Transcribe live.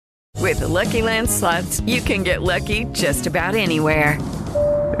With the Lucky Land Slots, you can get lucky just about anywhere.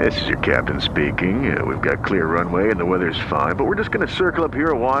 This is your captain speaking. We've got clear runway and the weather's fine, but we're just going to circle up here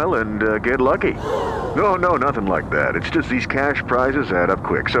a while and get lucky. No, nothing like that. It's just these cash prizes add up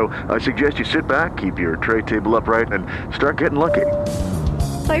quick. So I suggest you sit back, keep your tray table upright, and start getting lucky.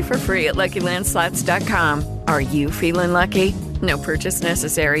 Play for free at LuckyLandSlots.com. Are you feeling lucky? No purchase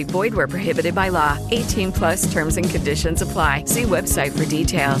necessary. Void where prohibited by law. 18 plus terms and conditions apply. See website for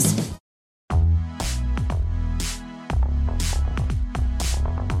details.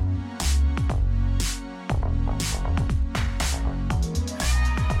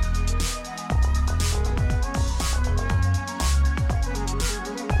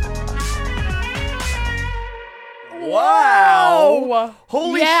 Wow!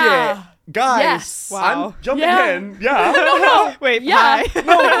 Holy Yeah. shit. Guys, Yes. I'm Wow. jumping Yeah. in. Yeah. No. Wait, Yeah. hi.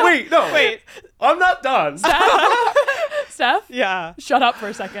 No, wait, no. Wait. I'm not done. Steph? Yeah. Shut up for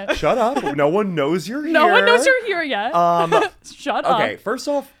a second. Shut up. No one knows you're here. No one knows you're here yet. Shut up. Okay, first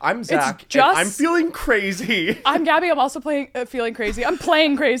off, I'm Zach. just- and I'm feeling crazy. I'm Gabby. I'm also feeling crazy. I'm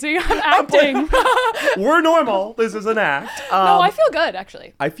playing crazy. I'm acting. We're normal. This is an act. No, I feel good,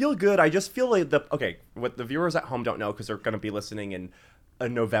 actually. I feel good. I just feel like what the viewers at home don't know, because they're going to be listening in a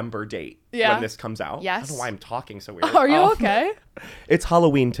November date when this comes out. Yes. I don't know why I'm talking so weird. Are you okay? It's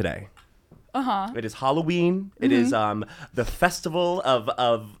Halloween today. Uh-huh. It is Halloween. It is the festival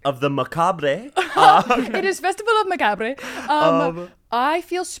of the macabre. It is Festival of Macabre. I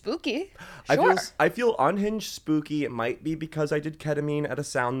feel spooky. Sure. I feel unhinged spooky. It might be because I did ketamine at a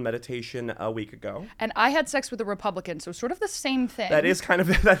sound meditation a week ago. And I had sex with a Republican, so sort of the same thing. That is kind of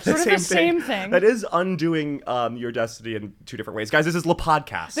same thing. That is undoing your destiny in two different ways. Guys, this is La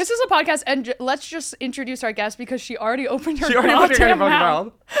Podcast. This is a podcast, and let's just introduce our guest because she already opened her goddamn goddamn mouth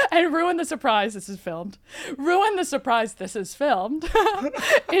mouth and ruined the surprise. This is filmed. Ruined the surprise. This is filmed.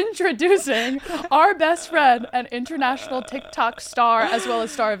 Introducing our best friend and international TikTok star, as well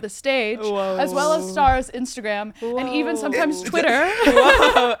as star of the stage, as well as stars Instagram, and even sometimes Twitter.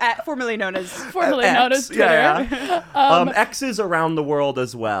 Whoa. Formerly known as Twitter. Yeah. Exes around the world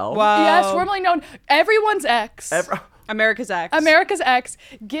as well. Wow. Yes, formerly known. Everyone's ex. America's Ex. America's Ex.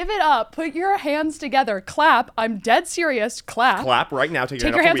 Give it up. Put your hands together. Clap. I'm dead serious. Clap. Clap right now. Take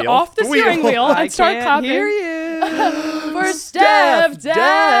your hands off the steering wheel I and start can't clapping. hear you. For Stef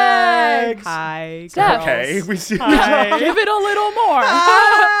Dag. Hi. Steph. Okay, we see. Hi. Give it a little more.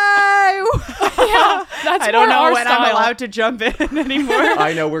 Yeah, that's I don't more know our when style. I'm allowed to jump in anymore.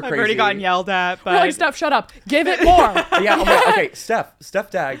 I know we're I've crazy. already gotten yelled at, but Really, Steph, shut up. Give it more. Yeah. Okay. Stef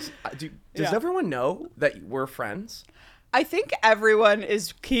Dags. Does Yeah. everyone know that we're friends? I think everyone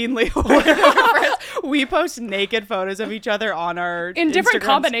is keenly aware of our friends. We post naked photos of each other on our In different Instagrams.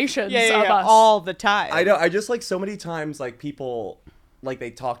 combinations yeah, of us. all the time. I know. I just like so many times like people. Like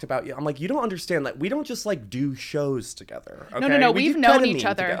they talked about you. I'm like, you don't understand. Like we don't just like do shows together. Okay? No. We We've do known ketamine each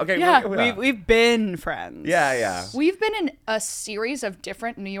other. together. Okay. Yeah. We've been friends. Yeah. We've been in a series of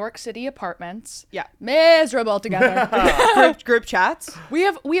different New York City apartments. Yeah. Miserable together. Group chats. We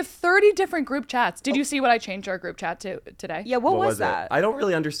have 30 different group chats. Did you see what I changed our group chat to today? Yeah, what was it? that? I don't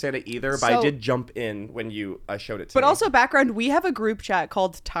really understand it either, but I So- did jump in when you showed it to me. But also background, we have a group chat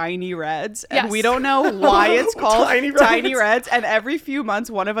called Tiny Reds, and Yes. we don't know why it's called Tiny Reds. Tiny Reds. And every few months,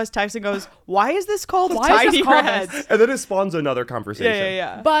 one of us texts and goes, "Why is this called Why is Tiny this called Reds?" this? And then it spawns another conversation.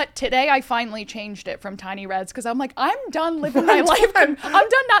 Yeah. But today I finally changed it from Tiny Reds because I'm like, I'm done living my life. I'm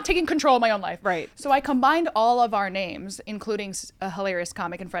done not taking control of my own life. Right. So I combined all of our names, including a hilarious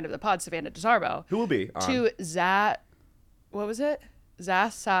comic and friend of the pod, Savannah DeSarbo, Who will be on? to what was it?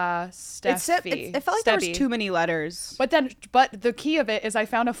 Zasa Steffi. It felt like there was Stebby. too many letters. But the key of it is I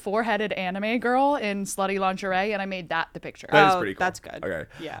found a 4-headed anime girl in slutty lingerie and I made that the picture. That is Oh, pretty cool. that's good. Okay.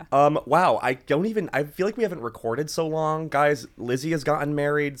 Yeah. Wow. I feel like we haven't recorded so long, guys. Lizzie has gotten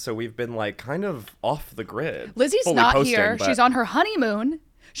married, so we've been like kind of off the grid. Lizzie's Fully not posting, here. but- She's on her honeymoon.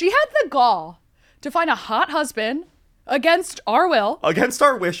 She had the gall to find a hot husband against our will. Against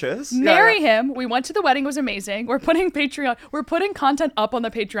our wishes. Marry him. We went to the wedding. It was amazing. We're putting content up on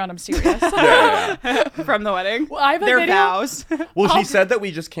the Patreon. I'm serious. From the wedding. Well, I have a Their video. vows. Well, she said that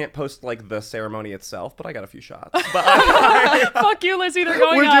we just can't post like the ceremony itself, but I got a few shots. But Fuck you, Lizzie. They're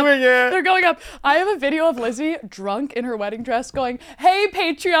going We're up. doing it. They're going up. I have a video of Lizzie drunk in her wedding dress going, "Hey,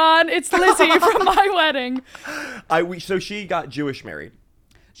 Patreon, it's Lizzie from my wedding." so she got Jewish married.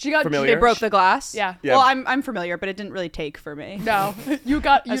 She got Familiar? They broke the glass. Yeah. Yeah. Well, I'm familiar, but it didn't really take for me. No, you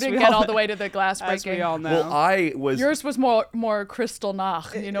As didn't we get all all know. the way to the glass As breaking. we all know. Well, I was. Yours was more crystal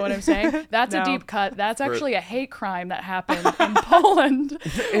nach. You know what I'm saying? That's No. a deep cut. That's actually a hate crime that happened in Poland,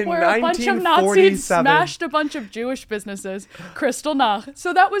 In where a bunch of Nazis 1947. smashed a bunch of Jewish businesses. Crystal nach.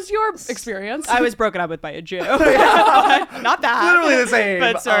 So that was your experience. I was broken up with by a Jew. Not that. Literally the same.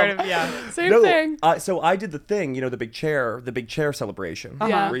 But sort of, yeah. Same thing. So I did the thing, the big chair celebration,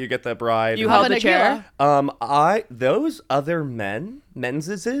 Yeah. where you get the bride. You and- held the Nagila. chair. Those other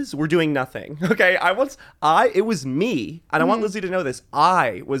menses were doing nothing. Okay, it was me, and I want Lizzie to know this.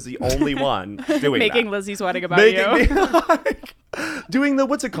 I was the only one doing Making that. Lizzie's wedding about Making you. me like, doing the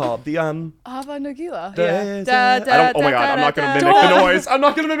what's it called? The Hava Nagila. Yeah. I don't, oh my god, I'm not gonna mimic the noise. I'm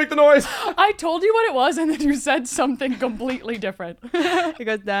not gonna mimic the noise. I told you what it was, and then you said something completely different. It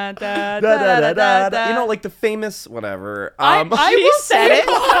goes da da Da, da, da da, da, da. da. Like the famous whatever. I She will said say it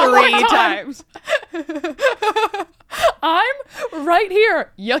one more 3 time. times. I'm right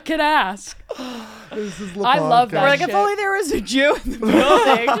here. You can ask. This is I love that We're like, shit. if only there was a Jew in the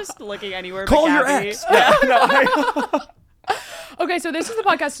building, just looking anywhere. Call but your Gabby. ex. Yeah, no, Okay, so this is the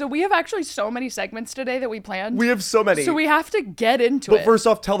podcast. So we have actually so many segments today that we planned. we have so many. So we have to get into But it. first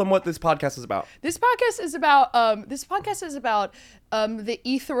off, tell them what this podcast is about. This podcast is about the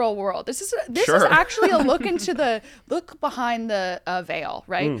ethereal world. This is Sure. actually a look behind the veil,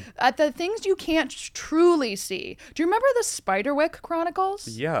 right? At the things you can't truly see. Do you remember the Spiderwick Chronicles?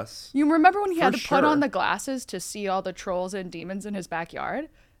 Yes. You remember when he had to For put on sure. the glasses to see all the trolls and demons in his backyard?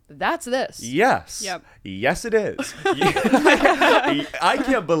 That's this. Yes. Yep. Yes, it is. I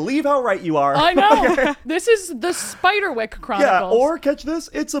can't believe how right you are. I know. This is the Spiderwick Yeah, Chronicles. or catch this,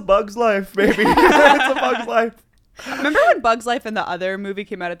 it's a bug's life, baby. It's a bug's life. Remember when Bug's Life and the other movie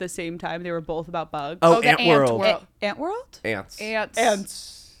came out at the same time? They were both about bugs. Oh, the Ant World. World. Ant World? Ants. Ants.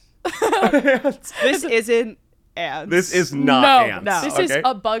 Ants. This isn't ants. This is not No, ants. this okay? is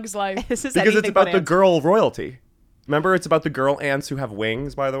A Bug's Life, This is because it's anything about but the ants. girl royalty. Remember, it's about the girl ants who have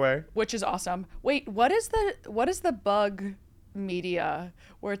wings, by the way. which is awesome. Wait, what is the bug media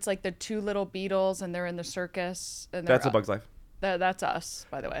where it's like the two little beetles and they're in the circus and they're That's a bug's life. That's us,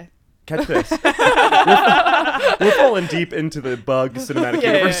 by the way. Catch this. We're falling deep into the bug cinematic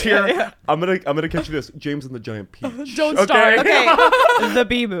universe here. I'm gonna catch you this. James and the Giant Peach. Don't Okay? start. Okay, the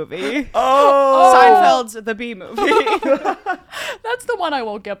Bee Movie. Oh. Seinfeld's The Bee Movie. That's the one I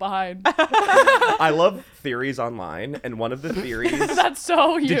won't get behind. I love theories online, and one of the theories. That's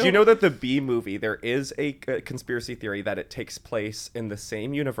so you. Did you know that the Bee Movie, there is a conspiracy theory that it takes place in the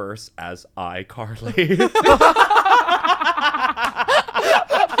same universe as iCarly?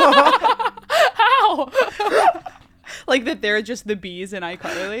 How? Like that they're just the bees in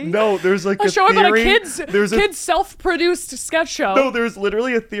iCarly. No, there's like A a show theory. about a kids There's self-produced sketch show. No, there's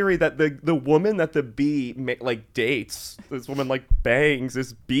literally a theory that the woman that the bee dates, this woman like bangs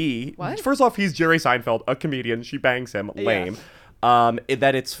this bee. What? First off, he's Jerry Seinfeld, a comedian. She bangs him. Lame.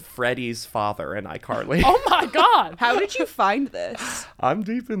 That it's Freddie's father in iCarly. Oh my god. How did you find this? I'm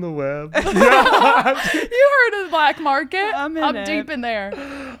deep in the web. You heard of the black market? I'm in it. deep in there.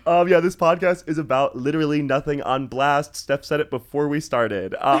 Yeah, this podcast is about literally nothing on blast. Steph said it before we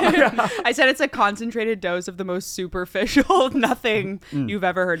started. I said it's a concentrated dose of the most superficial nothing you've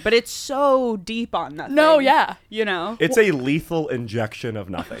ever heard, but it's so deep on nothing. No, yeah. You know? It's a lethal injection of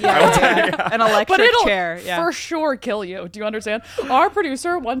nothing. Yeah. An electric But it'll chair. Yeah. for sure kill you. Do you understand? Our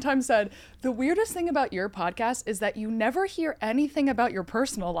producer one time said, the weirdest thing about your podcast is that you never hear anything about your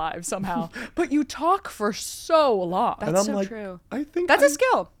personal lives somehow, but you talk for so long. And That's I'm so like, true. I think That's a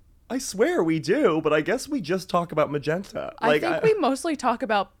skill. I swear we do, but I guess we just talk about magenta. I think we mostly talk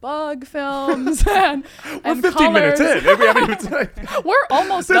about bug films and we're and 15 minutes colors. in. And we haven't even said We're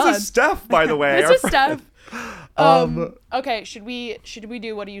almost This done. is Steph, by the way. This our is friend. Steph. Okay, should we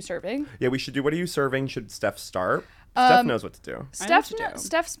do what are you serving? Yeah, we should do. What are you serving? Should Steph start? Steph knows what to do.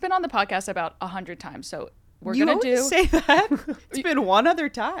 Steph's been on the podcast about 100 times, so we're You gonna always do say that. It's been one other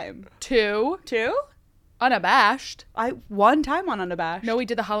time. two Two? unabashed. One time on Unabashed. No, we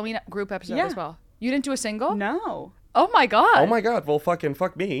did the Halloween group episode Yeah. as well. You didn't do a single? No. Oh my god. Oh my god, well fuck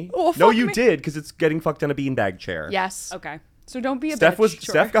me. Well, No, fuck you me. did, because it's getting fucked in a beanbag chair. Yes. Okay. So don't be a Steph bitch.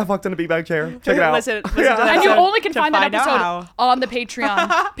 Steph got fucked in a beanbag chair. Check it out. Listen to Yeah. that And you episode only can to find that find out episode how. on the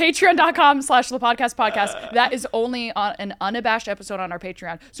Patreon. Patreon.com/thepodcast. That is only on an unabashed episode on our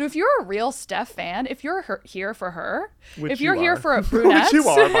Patreon. So if you're a real Steph fan, if you're here for her, Which if you're you here are. for a brunette, Which you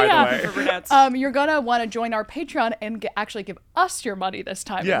are, by the way. For brunettes. you're gonna want to join our Patreon and actually give us your money this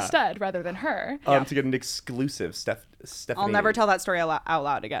time Yeah. instead, rather than her. To get an exclusive Stephanie. I'll never tell that story out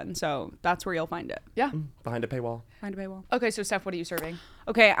loud again. So that's where you'll find it. Yeah. Behind a paywall. Find a paywall. Okay, so Steph, what are you serving?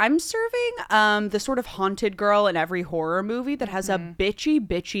 Okay, I'm serving the sort of haunted girl in every horror movie that has a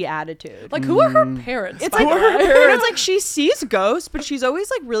bitchy attitude. Like, who are her parents? It's by like the way? it's like she sees ghosts, but she's always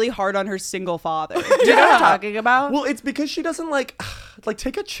like really hard on her single father. Do you know what I'm talking about? Well, it's because she doesn't like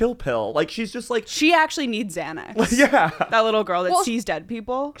take a chill pill. Like she's just like She actually needs Xanax. yeah. That little girl that Well, sees dead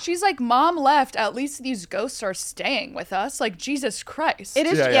people. She's like, Mom left. At least these ghosts are staying with us. Like, Jesus Christ. It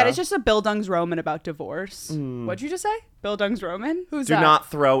is, Yeah. it's just a Bildungsroman about divorce. What'd you just say? Bildungsroman? Who's Do that?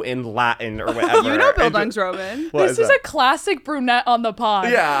 not throw in Latin or whatever. You know And- Bildungsroman. What This is that? a classic brunette on the pod.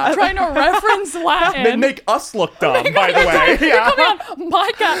 Yeah. Trying to reference Latin. They make us look dumb, by the way. You're Yeah. coming on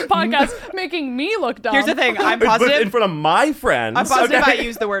my podcast making me look dumb. Here's the thing. I'm But in positive. front of my friends. I'm positive okay? I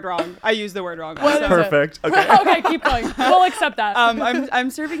used the word wrong. I used the word wrong. What is it? Perfect. Okay. Okay, keep going. We'll accept that.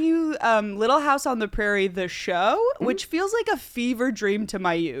 I'm serving you Little House on the Prairie, the show, which feels like a fever dream to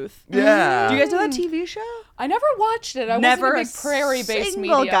my youth. Yeah. Do you guys know that TV show? I never watched it. I Never wasn't a big prairie-based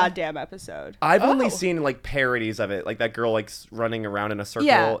single media. goddamn episode. I've only Oh. seen like parodies of it, like that girl like running around in a circle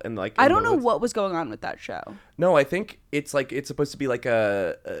Yeah, and like. I in don't the know woods. what was going on with that show. No, I think it's like it's supposed to be like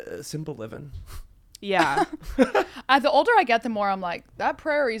a simple living. Yeah, The older I get, the more I'm like, that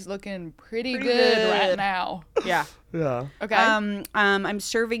prairie's looking pretty good right now. yeah. Yeah. Okay. I'm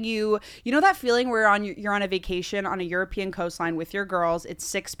serving you. You know that feeling where you're on a vacation on a European coastline with your girls. It's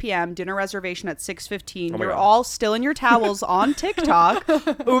 6 p.m. Dinner reservation at 6:15. my You're God. all still in your towels on TikTok.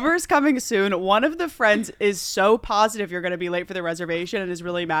 Uber's coming soon. One of the friends is so positive you're going to be late for the reservation and is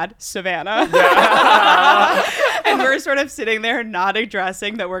really mad. Savannah. And we're sort of sitting there not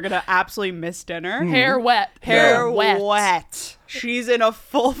addressing that we're going to absolutely miss dinner. Hair wet. Hair wet. She's in a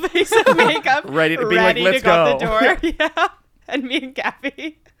full face of makeup, Ready to be like, ready "Let's to go out the go." door. Yeah, and me and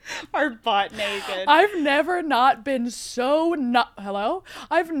Gabby are butt naked. I've never not been so Hello?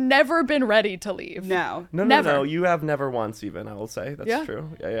 I've never been ready to leave. No. Never. You have never once even. I will say that's Yeah.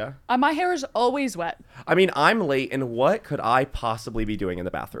 true. Yeah. My hair is always wet. I mean, I'm late, and what could I possibly be doing in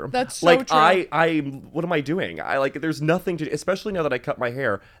the bathroom? That's so like true. I what am I doing? I like there's nothing to, especially now that I cut my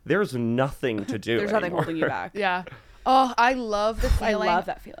hair. There's nothing to do. There's nothing anymore. holding you back. Yeah. Oh, I love the I feeling. love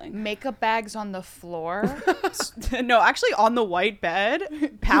that feeling. Makeup bags on the floor. No, actually on the white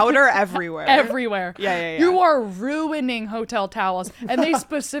bed, powder everywhere. Everywhere. Yeah. You are ruining hotel towels. And they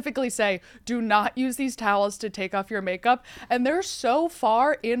specifically say, do not use these towels to take off your makeup. And they're so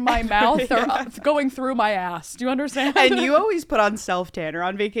far in my mouth, they're going through my ass. Do you understand? And you always put on self-tanner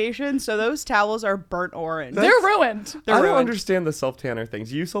on vacation, so those towels are burnt orange. they're ruined. They're I don't ruined. understand the self tanner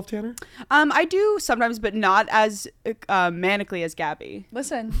things. Do you self tanner? I do sometimes, but not as manically as Gabby.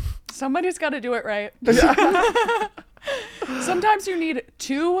 Listen, somebody's got to do it right. Sometimes you need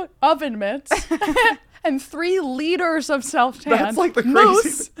 2 oven mitts and 3 liters of self-tan. That's like the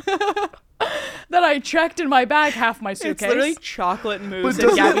mousse that I checked in my bag, half my suitcase. It's literally chocolate mousse, But and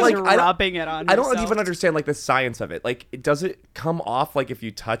doesn't it, Gabby's like, I don't- rubbing it on I don't herself. even understand like the science of it. Like, does it come off like if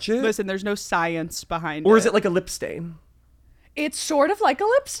you touch it, Listen, there's no science behind it. or is it like a lip stain? It's sort of like a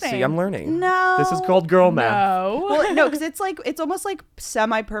lip stain. See, I'm learning. No. This is called girl math. No. Well, no, because it's almost like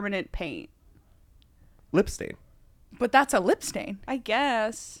semi-permanent paint. Lip stain. But that's a lip stain. I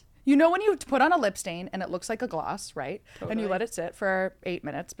guess. You know when you put on a lip stain and it looks like a gloss, right? And you Totally. let it sit for 8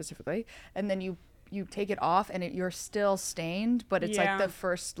 minutes specifically, and then you take it off and you're still stained, but it's Yeah. like the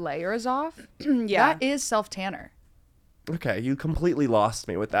first layer is off. Yeah. That is self-tanner. Okay, you completely lost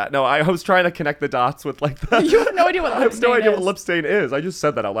me with that. No, I was trying to connect the dots with like the. You have no idea what I lip have stain no idea is. what lip stain is. I just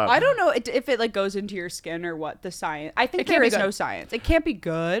said that out loud. I don't know if it like goes into your skin or what the science. I think It can't there be is good. no science. It can't be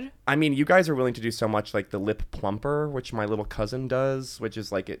good. I mean, you guys are willing to do so much, like the lip plumper, which my little cousin does, which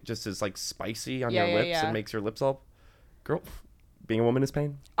is like it just is like spicy on Yeah, your yeah, lips yeah. and makes your lips all. Girl, being a woman is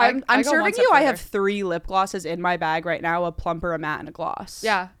pain. I'm I go serving one step you. I further. have 3 lip glosses in my bag right now: a plumper, a matte, and a gloss.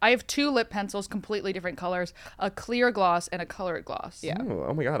 Yeah, I have 2 lip pencils, completely different colors, a clear gloss and a colored gloss. Yeah.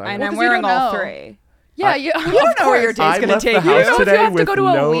 Oh my god! And I, I'm 'cause you wearing don't all know. 3. Yeah, You don't know where your day's I gonna left take the you. house know if you today have to with go to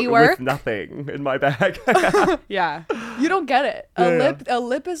a no, wee work. with nothing in my bag. Yeah. You don't get it. Yeah. A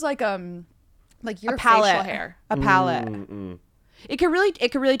lip is like your A palette. facial hair. A palette. It could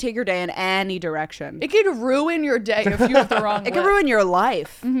really take your day in any direction. It could ruin your day if you have the wrong It lip. could ruin your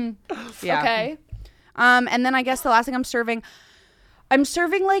life. Yeah. Okay. And then I guess the last thing I'm serving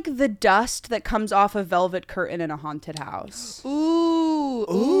like the dust that comes off a velvet curtain in a haunted house.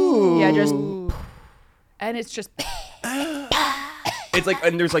 Ooh. Yeah, just And it's just It's like,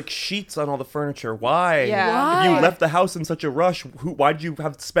 and there's like sheets on all the furniture. Why? Yeah. If you Why? left the house in such a rush, why'd you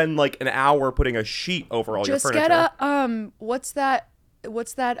have to spend like an hour putting a sheet over all just your get furniture? a what's that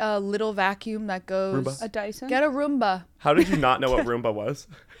what's that little vacuum that goes? Roomba. A Dyson? Get a Roomba. How did you not know what Roomba was?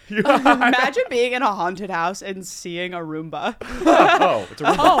 Imagine being in a haunted house and seeing a Roomba. Oh, it's a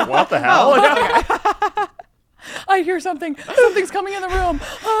Roomba. What the hell? I hear something. Something's coming in the room.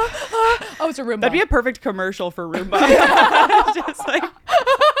 Oh, it's a Roomba. That'd be a perfect commercial for Roomba. Just like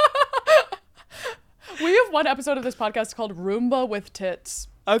We have one episode of this podcast called Roomba with Tits.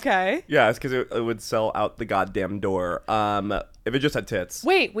 okay. Yeah, it's because it would sell out the goddamn door. If it just had tits.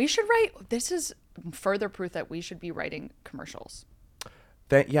 Wait, we should write. This is further proof that we should be writing commercials.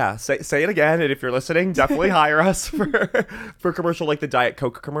 Yeah, say it again, and if you're listening, definitely hire us for commercial like the Diet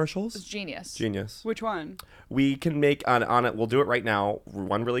Coke commercials. It's genius. Genius. Which one? We can make on it. We'll do it right now.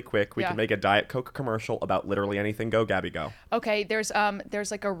 One really quick. We Yeah. can make a Diet Coke commercial about literally anything. Go, Gabby, go. Okay, there's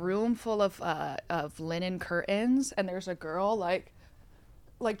like a room full of linen curtains, and there's a girl like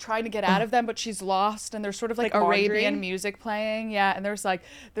trying to get out of them, but she's lost, and there's sort of like Arabian laundry? music playing. Yeah, and there's like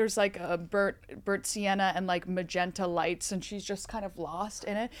a burnt sienna and like magenta lights, and she's just kind of lost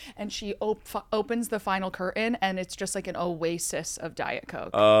in it. And she opens the final curtain, and it's just like an oasis of Diet Coke.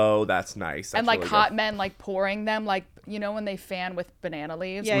 Oh, that's nice. And That's like really hot good. men like pouring them, like when they fan with banana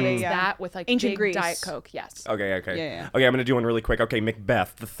leaves. Yeah, Like, yeah, it's yeah. that with like Ancient big Greece. Diet Coke. Yes. Okay. Yeah. Okay, I'm gonna do one really quick. Okay,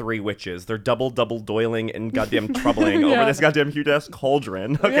 Macbeth, the three witches. They're double doiling and goddamn troubling over this goddamn huge ass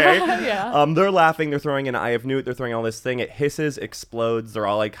cauldron. Okay. Yeah. They're laughing. They're throwing an Eye of Newt. They're throwing all this thing. It hisses, explodes. They're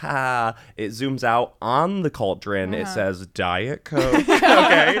all like, ha. It zooms out on the cauldron. It says Diet Coke.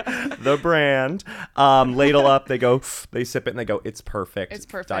 Okay. The brand. Ladle up. They go. They sip it and they go. It's perfect. It's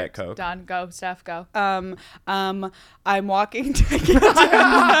perfect. Diet Coke. Done. Go, Steph. Go. I'm walking.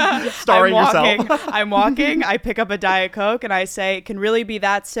 Starring yourself. I'm walking. I pick up a Diet Coke and I say, "It can really be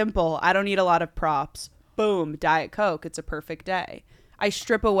that simple. I don't need a lot of props." Boom, Diet Coke. It's a perfect day. I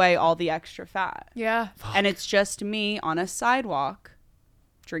strip away all the extra fat. Yeah. And it's just me on a sidewalk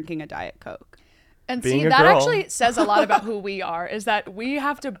drinking a Diet Coke. And Being see, a that girl. actually says a lot about who we are, is that we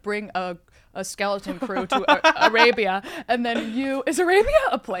have to bring a skeleton crew to Arabia, and then is Arabia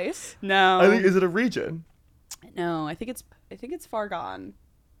a place? No. I think, is it a region? No, I think it's far gone.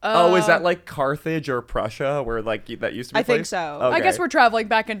 Oh, is that like Carthage or Prussia, where like that used to be? I think placed? so. Okay. I guess we're traveling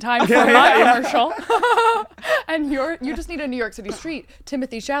back in time for my commercial. And you just need a New York City street.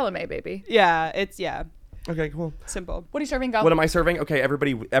 Timothy Chalamet, baby. Yeah, Okay, cool. simple. What are you serving? Go. What am I serving? Okay,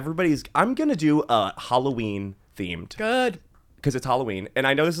 everybody's. I'm gonna do a Halloween themed Good. because it's Halloween, and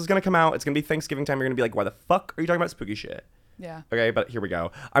I know this is gonna come out. It's gonna be Thanksgiving time. You're gonna be like, why the fuck are you talking about spooky shit? Yeah. Okay, but here we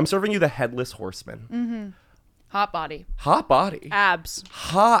go. I'm serving you the Headless Horseman. Hot body. Hot body. Abs.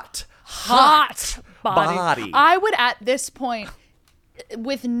 Hot body. I would at this point,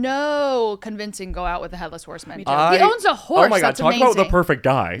 with no convincing, go out with the Headless Horseman. He owns a horse. Oh my god, That's talk amazing. about the perfect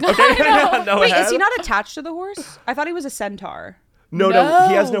guy. Okay, no Wait, head. is he not attached to the horse? I thought he was a centaur. No,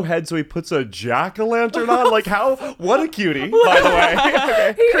 he has no head, so he puts a jack-o'-lantern on. Like, what a cutie, by the way.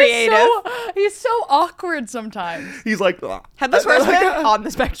 Okay. Creative. He's so awkward sometimes. He's like, Headless horseman on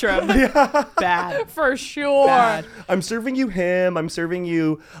the spectrum. Bad. For sure. Bad. I'm serving you him. I'm serving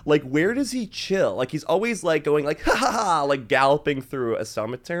you, like, where does he chill? Like, he's always, like, going, like, ha, ha, ha, like, galloping through a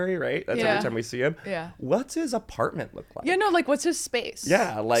cemetery, right? That's Yeah. every time we see him. Yeah. What's his apartment look like? Yeah, no, like, what's his space?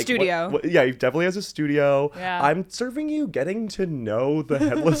 Yeah, like... Studio. Yeah, he definitely has a studio. Yeah. I'm serving you getting to know the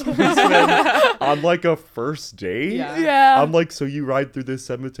Headless Horseman on, like, a first date. Yeah. I'm like, so you ride through this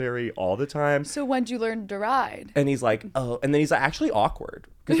cemetery all the time? So when'd you learn to ride? And he's like, oh, and then he's actually awkward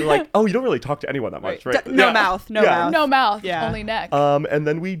because you're like, oh, you don't really talk to anyone that much, right? No mouth. No mouth. No mouth, Yeah. only neck. And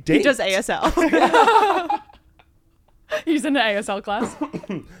then we date. He does ASL. He's in an ASL class.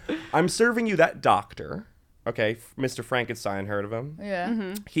 I'm serving you that doctor. Okay, Mr. Frankenstein, heard of him?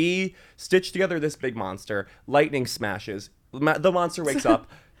 Yeah. He stitched together this big monster. Lightning smashes. The monster wakes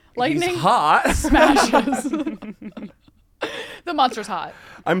up. Lightning He's hot. Smashes. The monster's hot.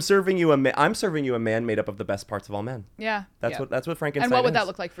 I'm serving you a man made up of the best parts of all men. Yeah. That's what Frankenstein And what would is. that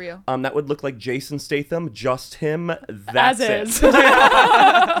look like for you? That would look like Jason Statham, just him. That's As it.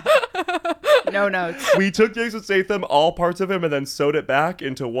 is. No notes. We took Jason Statham, all parts of him, and then sewed it back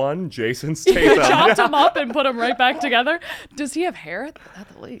into one Jason Statham. Chopped him up and put him right back together. Does he have hair at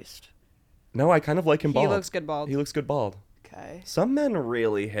the least? No, I kind of like him bald. looks good bald. He looks good bald. Okay. Some men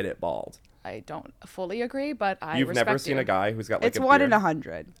really hit it bald. I don't fully agree, but I You've respect never seen you. a guy who's got like It's a 1 beard? in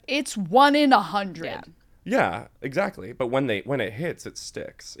 100. It's 1 in 100. Yeah. Yeah, exactly. But when it hits, it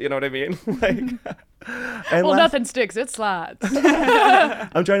sticks. You know what I mean? Like, and Well, last- nothing sticks. It slides.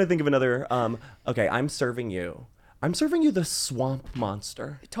 I'm trying to think of another. Okay, I'm serving you the swamp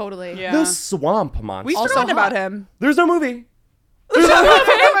monster. Totally. Yeah. The swamp monster. We've Also forgotten about hot. him. There's no movie.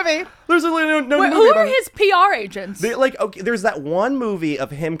 There's literally no Wait, movie who about are him. his PR agents? Okay, there's that one movie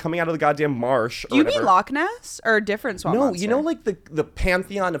of him coming out of the goddamn marsh. Or You whatever. mean Loch Ness or a different swamp No, monster? you know, like the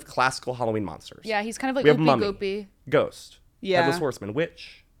pantheon of classical Halloween monsters. Yeah, he's kind of like We have Oopie Mummy. Goopy. Ghost. Yeah. Headless Horseman.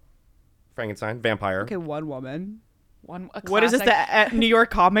 Witch. Frankenstein. Vampire. Okay, one woman. What is this, the New York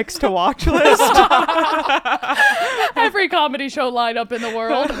comics to watch list? Every comedy show lineup in the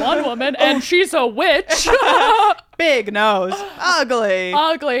world. One woman, and she's a witch. Big nose. Ugly.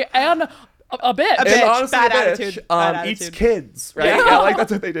 Ugly, and a bitch. A And bitch. honestly, Bad a bitch, attitude. Bad eats attitude. kids, right? Yeah, like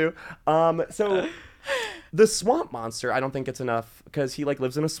that's what they do. So the swamp monster, I don't think it's enough because he like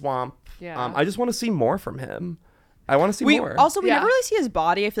lives in a swamp. Yeah. I just want to see more from him. I want to see We more. also Yeah. never really see his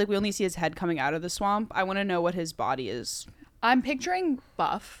body. I feel like we only see his head coming out of the swamp. I want to know what his body is. I'm picturing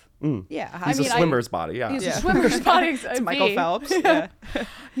buff. Yeah, He's mean, a swimmer's body. Yeah. He's Yeah. a swimmer's body. it's Michael Phelps. Yeah,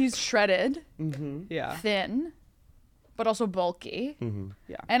 He's shredded, yeah. thin, but also bulky.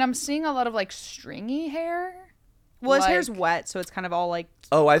 Yeah. And I'm seeing a lot of like stringy hair. Well, his Like- hair's wet, so it's kind of all like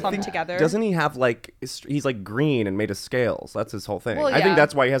I clumped think together. doesn't he have like he's like green and made of scales? That's his whole thing. Well, I yeah. think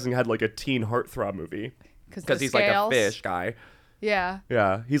that's why he hasn't had like a teen heartthrob movie because the he's like a scales. fish guy. Yeah,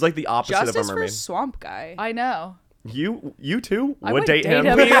 Yeah, he's like the opposite Justice of a for mermaid. swamp guy. I know. You too I would would date date him.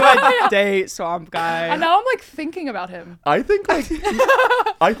 him. We would date swamp guy. And now I'm like thinking about him. I think like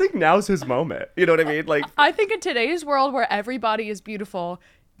I think now's his moment. You know what I mean? Like I think in today's world where everybody is beautiful,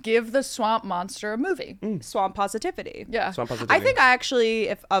 give the swamp monster a movie. Swamp positivity. Yeah. swamp positivity. I think I actually,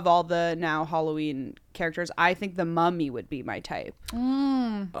 if of all the now Halloween characters, I think the mummy would be my type.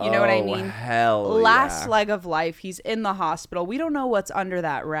 You know what I mean? Hell Last yeah. leg of life, he's in the hospital. We don't know what's under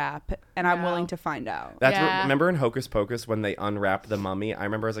that wrap, and I'm No. willing to find out. That's Yeah. remember in Hocus Pocus when they unwrapped the mummy? I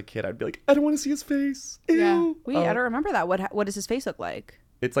remember as a kid I'd be like, I don't want to see his face. Ew. Yeah. Wait, I don't remember that. What does his face look like?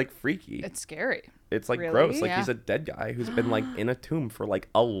 It's like freaky. It's scary. It's like Really? gross. Like Yeah. he's a dead guy who's been like in a tomb for like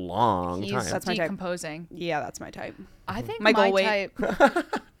a long He's time. That's my type. decomposing. Yeah, that's my type. I think My my, goal weight. type.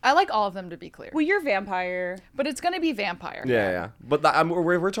 I like all of them to be clear, Well, you're vampire. but it's gonna be vampire. Yeah. But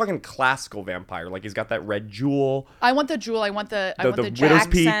we're talking classical vampire. Like he's got that red jewel. I want the jewel. I want the The jack- widow's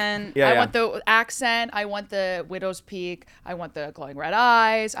peak. accent. Yeah, I yeah. want the accent. I want the widow's peak. I want the glowing red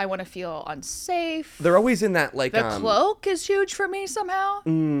eyes. I want to feel unsafe. They're always in that like The cloak is huge for me somehow.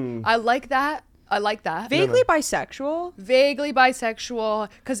 I like that. I like that. Vaguely bisexual, Vaguely bisexual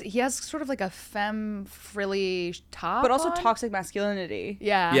because he has sort of like a femme frilly top, but also on. toxic masculinity.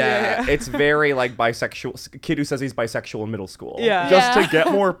 Yeah. Yeah, it's very like bisexual. Kid who says he's bisexual in middle school. Yeah. Just Yeah. to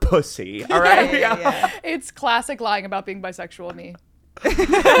get more pussy. All right. Yeah. It's classic lying about being bisexual. Me.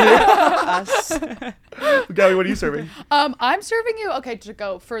 Us. Gabby, what are you serving? I'm serving you. Okay, to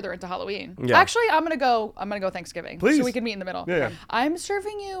go further into Halloween. Yeah. Actually, I'm gonna go Thanksgiving. Please. So we can meet in the middle. Yeah. I'm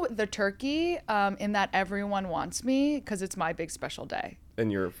serving you the turkey. In that everyone wants me because it's my big special day,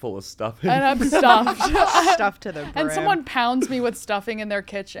 And you're full of stuff. and I'm stuffed. Stuff to the brim. And someone pounds me with stuffing in their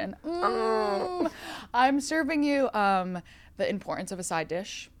kitchen. I'm serving you the importance of a side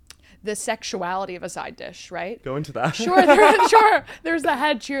dish, the sexuality of a side dish, right? Go into that. Sure, there's the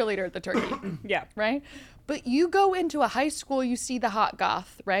head cheerleader at the turkey, Yeah. right? But you go into a high school, you see the hot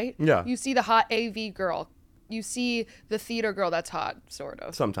goth, right? Yeah. You see the hot AV girl. You see the theater girl that's hot, sort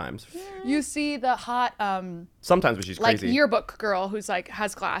of. Sometimes. You see the hot Sometimes, but she's like crazy. yearbook girl who's like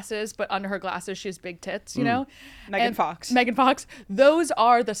has glasses, but under her glasses she has big tits, you know? Megan And Fox. Megan Fox. Those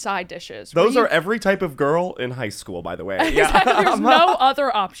are the side dishes. Those where are every type of girl in high school, by the way. you- Yeah. There's no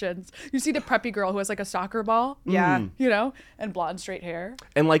other options. You see the preppy girl who has like a soccer ball, Yeah. you know, and blonde straight hair.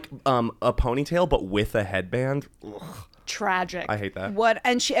 And like a ponytail, but with a headband. Ugh, Tragic. I hate that. What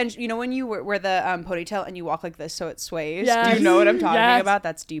and you know when you wear the ponytail and you walk like this so it sways. Do Yes. you know what I'm talking Yes. about?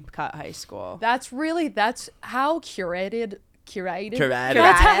 That's deep cut high school. That's how curated. Curated.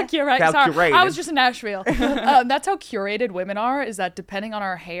 That's how curated. How Sorry, curated. I was just in Nashville. That's how curated women are. Is that depending on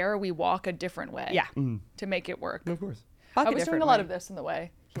our hair, we walk a different way. Yeah. To make it work. Of course. Fuck I a was doing different a lot way. of this in the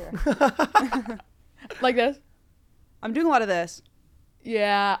way here, like this. I'm doing a lot of this.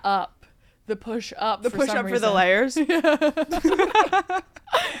 Yeah, up. The push up. The for push some up for the reason. layers.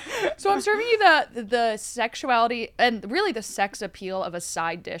 So I'm serving you the sexuality and really the sex appeal of a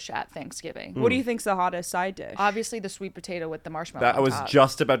side dish at Thanksgiving. What do you think's the hottest side dish? Obviously, the sweet potato with the marshmallow. That I on was top.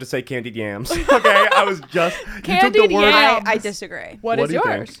 just about to say candied yams. Okay, I was just. You took Candied the word. yams. I disagree. What What is do you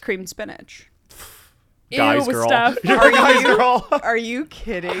yours? think? Creamed spinach. guy's Ew, girl. Steph. You're a guy's girl. Are you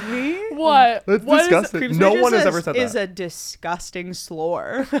kidding me? What? That's What is- disgusting. No one has ever said is that. a disgusting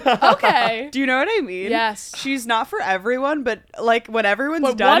slore. Okay. Do you know what I mean? Yes. She's not for everyone, but like when everyone's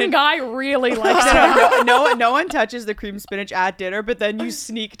But done, one and- guy really likes it. no one touches the cream spinach at dinner, but then you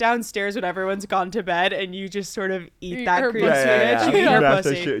sneak downstairs when everyone's gone to bed and you just sort of eat Eat that her cream pussy. spinach. You You eat her mash that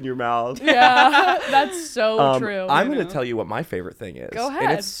pussy. shit in your mouth. Yeah, that's so true. I'm going to tell you what my favorite thing is. Go And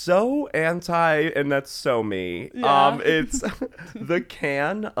ahead. it's so anti, and that's so me. Yeah. It's the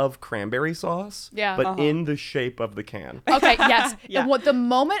can of cranberry sauce, Yeah. but in the shape of the can. Okay, yes. Yeah. And what the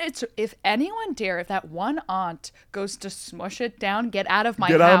moment if anyone dare, if that one aunt goes to smush it down, get out of my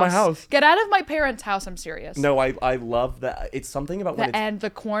house. Get out of my house. Get out of my parents' house, I'm serious. No, I love that. It's something about when it's... And the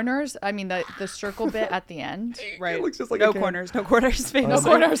corners, I mean the circle bit at the end. Right. It looks just like no a can. corners. No corners. No Famous.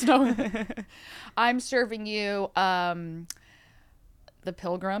 corners, no. I'm serving you the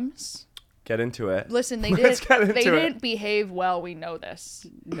Pilgrims. Get into it. Listen, they Let's get into it. didn't behave well, we know this.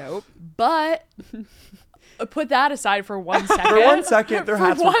 Nope. But put that aside for 1 second. For 1 second, their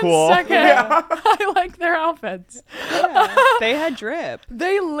hats were For cool. 1 second, I like their outfits. Yeah. They had drip.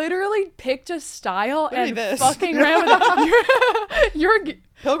 They literally picked a style at and this. fucking ran with it.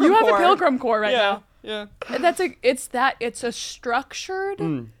 Pilgrim you have core. a pilgrim core right now. Yeah. And it's a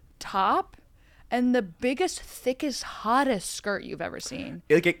structured top and the biggest, thickest, hottest skirt you've ever seen.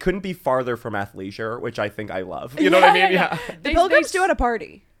 Like, it couldn't be farther from athleisure, which I think I love. You know what I mean? Yeah. The Pilgrims do at a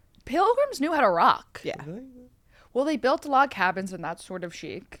party. Pilgrims knew how to rock. Yeah. Well, they built log cabins and that's sort of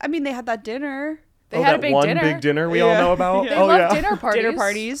chic. I mean, they had that dinner. They had a that big one dinner. big dinner we all know about? They Oh, love yeah. dinner parties. Dinner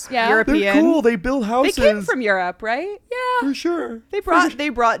parties. Yeah. European. They're cool. They build They houses. came from Europe, right? Yeah. For sure. They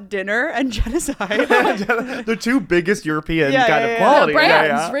brought dinner and genocide. The two biggest European Yeah, kind yeah, of yeah. quality. Brands,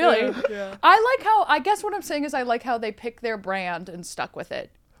 Yeah, yeah. really. Yeah. I guess what I'm saying is I like how they picked their brand and stuck with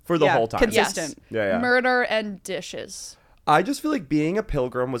it. For the Yeah, whole time. consistent. Yeah, yeah. Murder and dishes. I just feel like being a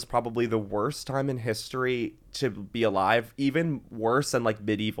pilgrim was probably the worst time in history to be alive, even worse than like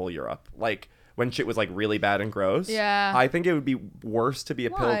medieval Europe. Like when shit was like really bad and gross. Yeah. I think it would be worse to be a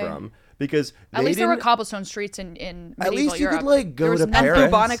Why? pilgrim because At least there were didn't- cobblestone streets in At medieval least you Europe. could like There go was to nothing- Paris.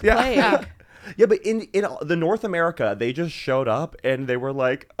 bubonic plague. Yeah. Yeah, but in the North America, they just showed up and they were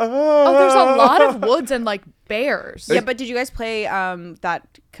like, Oh, there's a lot of woods and like bears. Yeah, but did you guys play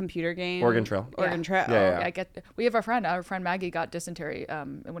that computer game? Oregon Trail. Oregon Trail. Yeah, yeah. I get. We have a friend. Our friend Maggie got dysentery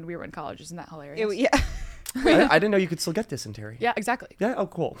when we were in college. Isn't that hilarious? Yeah. I didn't know you could still get dysentery. Yeah, exactly. Yeah. Oh,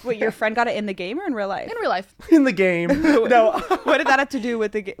 cool. Wait, your friend got it in the game or in real life? In real life, In the game. No. What did that have to do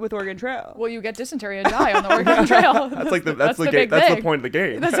with with Oregon Trail? well, you get dysentery and die on the Oregon Trail. That's like that's the game. big That's the thing. point of the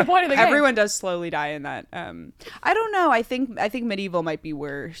game. That's the point of the game. Everyone does slowly die in that. I don't know. I think medieval might be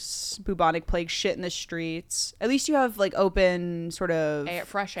worse. Bubonic plague, shit in the streets. At least you have like open sort of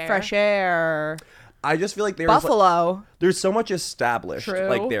Fresh air. Fresh air. I just feel like there's like, Buffalo. there's so much established True.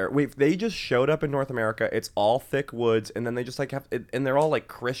 like there. They just showed up in North America. It's all thick woods, and then they just like have, and they're all like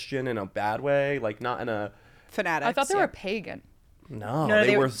Christian in a bad way, like not in a. Fanatics. I thought they yeah. were pagan, No, No, they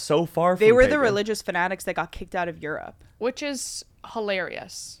they were were- so far. From They were the pagan. religious fanatics that got kicked out of Europe. which is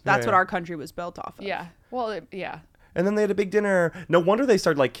hilarious. That's Yeah. what our country was built off of. Yeah. Well, yeah. And then they had a big dinner. No wonder they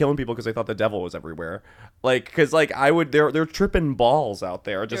started like killing people because they thought the devil was everywhere. Like, because like they're tripping balls out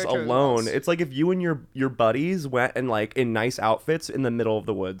there just tripping alone. balls. It's like if you and your buddies went and like in nice outfits in the middle of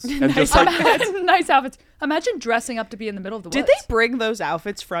the woods and just like Nice outfits. Imagine dressing up to be in the middle of the Did woods. they bring those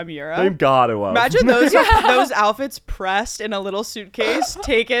outfits from Europe? they've got to have. Imagine those outfits pressed in a little suitcase,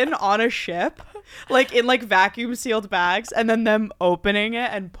 taken on a ship, like in like vacuum sealed bags, and then them opening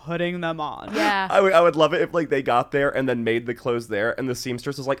it and putting them on. Yeah. I would love it if like they got there and then made the clothes there and the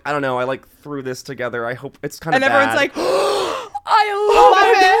seamstress was like, I don't know, I like threw this together. I hope it's kind of And everyone's bad. like,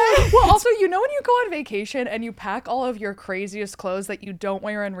 I love it. Well, also, you know when you go on vacation and you pack all of your craziest clothes that you don't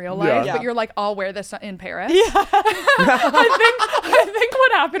wear in real life, Yeah. but you're like, I'll wear this in Paris. Yeah. I think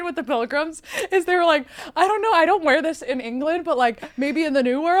what happened with the Pilgrims is they were like, I don't know, I don't wear this in England, but like maybe in the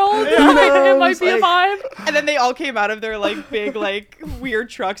New World, it might be a vibe. and then they all came out of their like big like weird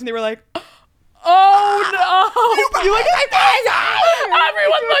trucks, and they were like, Oh no! You look like this!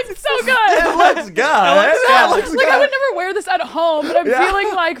 Everyone looks so good. It looks good. Yeah, it looks Like I good. would never wear this at home, but I'm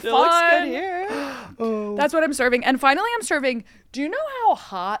feeling like it looks fun. good here. That's what I'm serving. And finally, I'm serving. Do you know how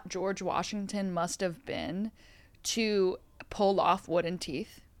hot George Washington must have been to pull off wooden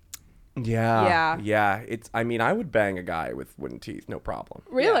teeth? Yeah. It's. I mean, I would bang a guy with wooden teeth, no problem.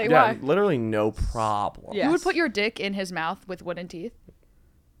 Really? Yeah, Why? literally no problem. Yeah. You would Yes. put your dick in his mouth with wooden teeth?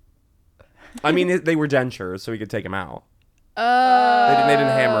 I mean, they were dentures, so we could take them out. They didn't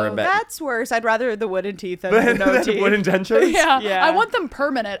hammer it back. That's worse. I'd rather the wooden teeth than the no teeth. Wooden dentures? Yeah. I want them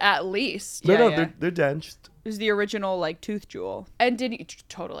permanent at least. No, Yeah. they're denched. It was the original like tooth jewel. And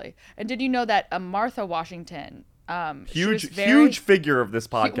did you know that Martha Washington, Huge figure of this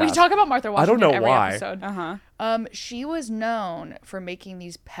podcast. we talk about Martha Washington I don't know every why. episode. She was known for making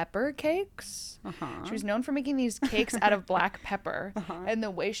these pepper cakes. She was known for making these cakes out of black pepper. And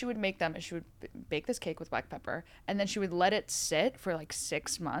the way she would make them is she would bake this cake with black pepper, and then she would let it sit for like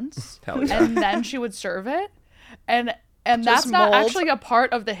 6 months. Hell yeah. And then she would serve it. And Just that's not mold. actually a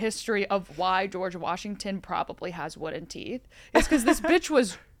part of the history of why George Washington probably has wooden teeth. It's because this bitch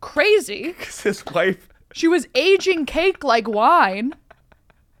was crazy. His wife. She was aging cake like wine.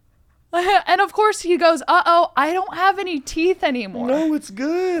 And of course he goes, uh-oh, I don't have any teeth anymore. No, it's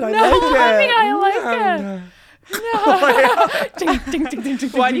good. I No, like it. honey, I like it. No. Ding, ding, ding, ding, ding,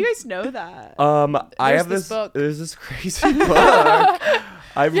 Why do ding. you guys know that? I have this book. There's this crazy book.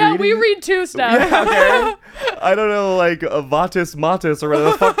 We read too, Steph. Yeah, okay. I don't know, like Vatis Matis or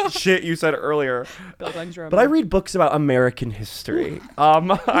whatever the fuck shit you said earlier. But I read books about American history.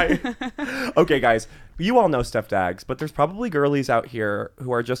 Okay, guys, you all know Stef Dags, but there's probably girlies out here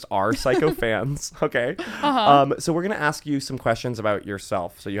who are just our psycho fans. Okay. So we're gonna ask you some questions about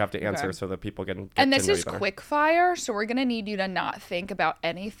yourself, so you have to answer so that people can. Get And to this know is you better. quick fire, so we're going to need you to not think about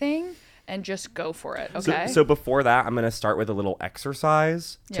anything and just go for it, okay? So before that, I'm gonna start with a little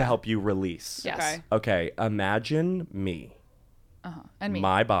exercise to Yeah. help you release. Yes. Okay. Imagine me. And me.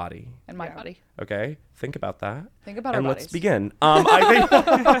 My body. and my body. Okay, think about that. Think about and our let's bodies. begin.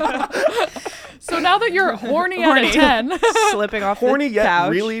 I think So now that you're horny out of 10. Slipping off horny the yet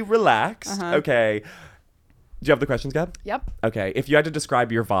couch. really relaxed. Okay. Do you have the questions, Gab? Yep. Okay. If you had to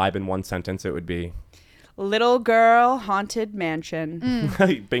describe your vibe in one sentence, it would be Little girl, haunted mansion.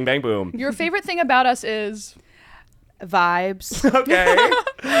 bing bang boom. Your favorite thing about us is... Vibes. Okay.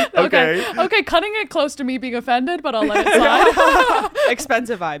 Okay, cutting it close to me being offended, but I'll let it slide.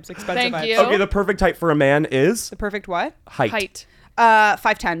 Expensive vibes. Expensive Thank vibes. you. Okay, the perfect height for a man is The perfect what? height.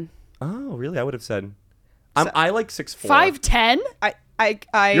 5'10". Oh, really? I would have said I like 6'4". 5'10"?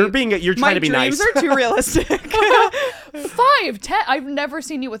 You're trying to be nice. My dreams are too realistic. 5'10"? I've never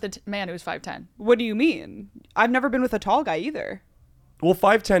seen you with a man who's 5'10". What do you mean? I've never been with a tall guy either. Well,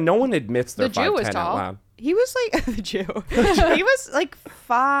 5'10", no one admits they're The Jew 5'10" is out tall. loud. He was like the Jew. He was like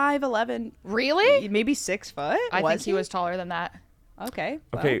 5'11", Really? maybe 6 foot. I think he was taller than that. Okay.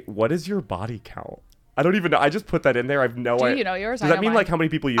 well. Okay, what is your body count? I don't even know. I just put that in there. I have no idea. you know yours? Does I that know mean mine. like how many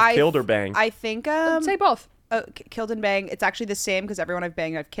people you've I killed or th- banged? I think Say both. killed and banged. It's actually the same because everyone I've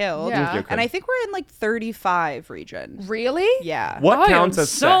banged, I've killed. Yeah. Okay. And I think we're in like 35 region. Really? Yeah. What I counts am as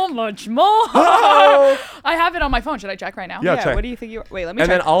so sick? much more. I have it on my phone. Should I check right now? Yeah, Yeah. check. What do you think you? Wait, let me And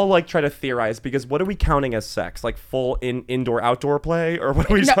check. then I'll like try to theorize because what are we counting as sex? Like full indoor outdoor play or what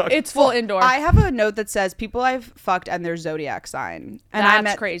are we No, talking? it's full indoor. I have a note that says people I've fucked and their zodiac sign. And I'm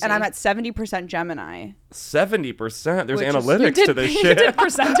That's at, crazy. And I'm at 70% Gemini. 70%. There's Which is- analytics to this you shit. did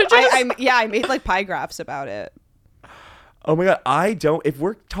percentages? I made like pie graphs about it. Oh my god, I don't. If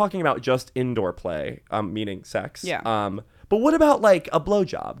we're talking about just indoor play, meaning sex. Yeah. But what about like a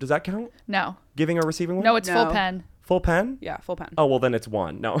blowjob? Does that count? No. Giving or receiving one? No, it's full No. pen. Full pen? Yeah, full pen. Oh well, then it's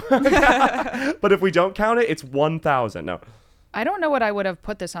 1. No. But if we don't count it, it's 1,000. No. I don't know what I would have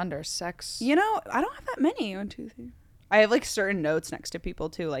put this under. Sex. You know, I don't have that many. 1, 2, 3. I have like certain notes next to people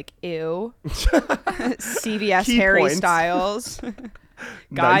too, like ew, CVS Key Harry points. Styles,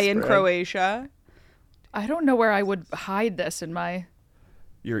 guy Nice in brag. Croatia. I don't know where I would hide this in my...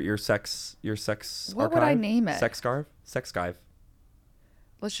 Your sex What would I archive? name it? Sex scarf? Sex scarf.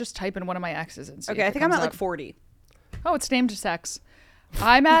 Let's just type in one of my exes and see. Okay, if I it think I'm comes at up. like 40. Oh, it's named sex.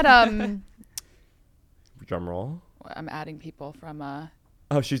 I'm at Drum roll. I'm adding people from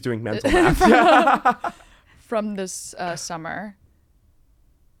Oh, she's doing mental math. from this summer.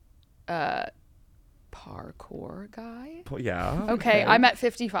 Parkour guy. Yeah. Okay, I'm at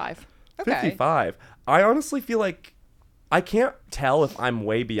 55. Okay. 55. I honestly feel like I can't tell if I'm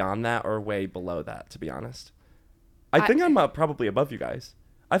way beyond that or way below that, to be honest. I think I'm probably above you guys.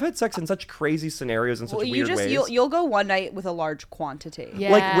 I've had sex in such crazy scenarios in such Well, weird ways. you'll go one night with a large quantity.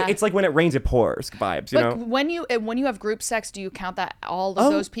 Yeah. Like it's like when it rains, it pours vibes. You But know. when you have group sex, do you count that all of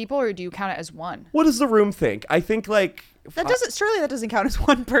those people, or do you count it as one? What does the room think? I think like That doesn't count as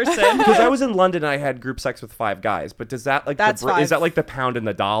one person. because I was in London and I had group sex with 5 guys. But does that like That's is 5. that like the pound and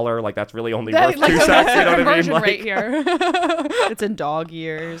the dollar? Like that's really only That- worth like 2 the sex? You know what I mean? conversion Like, rate here. It's in dog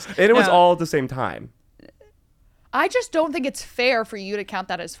years. and it was No. all at the same time. I just don't think it's fair for you to count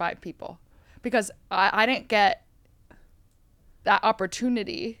that as 5 people, because I didn't get. that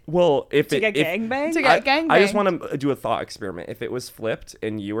opportunity. Well, if To it get if, gangbanged? To get gangbanged. I just want to do a thought experiment. If it was flipped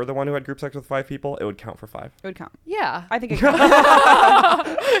and you were the one who had group sex with 5 people, it would count for 5. It would count. Yeah. I think it counts.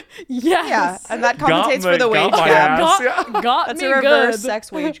 Yes. Yeah, and that compensates for the wage my gap. ass. Got That's me a reverse good.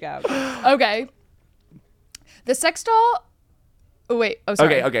 sex wage gap. Okay. The sex doll. Oh, wait. Oh,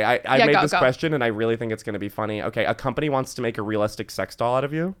 sorry. Okay. I Yeah, made go, this go. question, and I really think it's going to be funny. Okay, a company wants to make a realistic sex doll out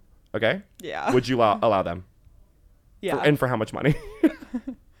of you. Okay. Yeah. Would you allow them? Yeah. And for how much money?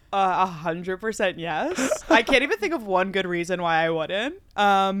 100% yes. I can't even think of one good reason why I wouldn't.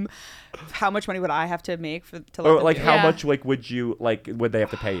 How much money would I have to make to let Or them like do how Yeah. much would they have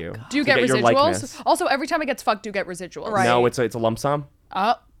to pay you? Do you to get your residuals? likeness? Also, every time it gets fucked, do you get residuals? Right. No, it's a lump sum.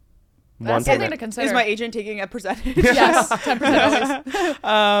 Oh, One that's something to payment. consider. Is my agent taking a percentage? Yes, 10%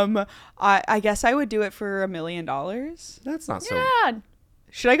 always. I guess I would do it for $1 million. That's not so. Yeah.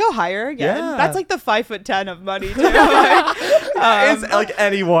 Should I go higher again? Yeah. That's like the 5'10" of money too. It's like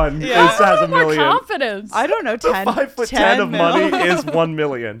anyone Yeah. has a More million. confidence. I don't know. 10, 5'10" of mil. money is 1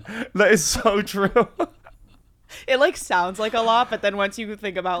 million. That is so true. It like sounds like a lot, but then once you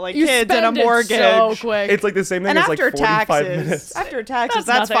think about like You kids and a spend it mortgage, so quick. It's like the same thing and as like after 45 taxes, minutes.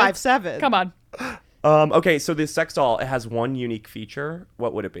 that's nothing. 5'7". Come on. Okay, so this sex doll, it has one unique feature.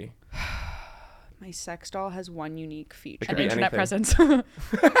 What would it be? My sex doll has one unique feature. could An be internet anything. presence.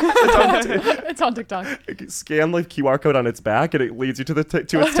 It's on TikTok. Scan the QR code on its back, and it leads you to its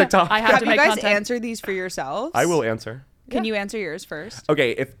TikTok. I have Have to you make guys content. answered these for yourselves? I will answer. Can you answer yours first?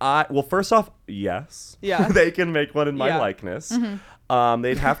 Okay, well, first off, yes. Yeah. They can make one in my Yeah. likeness. Mm-hmm.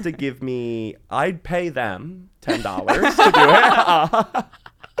 They'd have to give me, I'd pay them $10 to do it.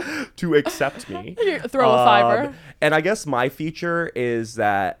 To accept me. You throw a $5. And I guess my feature is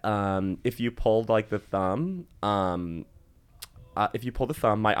that if you pulled like the thumb, my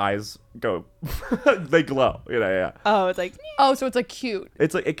eyes go, they glow. Yeah. Oh, it's like Oh, so it's like cute.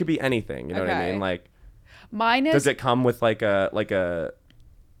 It's like it could be anything. You know what I Okay. mean? Like, Mine is does it come with like another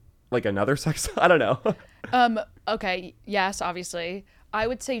sex? I don't know. okay, yes, obviously. I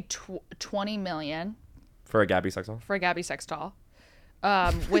would say 20 million For a Gabby sex doll. for a Gabby sex doll.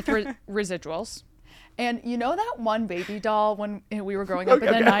 With residuals. And you know that one baby doll when we were growing up in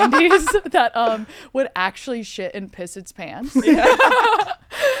the 90s that would actually shit and piss its pants? Yeah.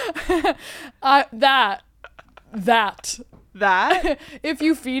 That. If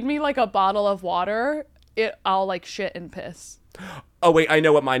you feed me like a bottle of water, I'll like shit and piss. Oh wait, I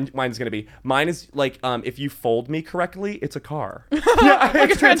know what mine's gonna be. Mine is like if you fold me correctly, it's a car.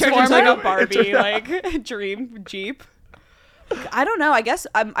 Like a transformer. like a Barbie like dream Jeep. I don't know. I guess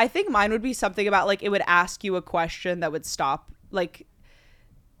I think mine would be something about like it would ask you a question that would stop like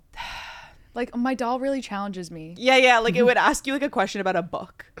Like my doll really challenges me. yeah like it would ask you like a question about a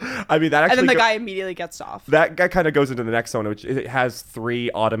book, I mean that actually. and then the guy immediately gets off. That guy kind of goes into the next one, which it has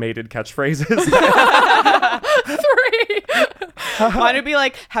 3 automated catchphrases. 3. Mine would be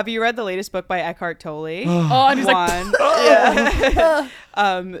like, have you read the latest book by Eckhart Tolle? Oh, and he's like, One. Yeah.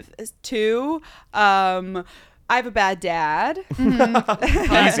 2. I have a bad dad.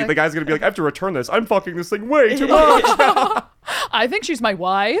 Easy. The guy's gonna be like, I have to return this. I'm fucking this thing way too much. I think she's my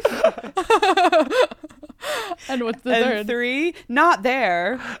wife. And what's the And third? 3, not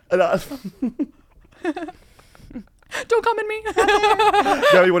there. Don't come at me.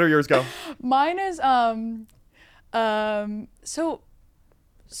 Gabby, what do yours go? Mine is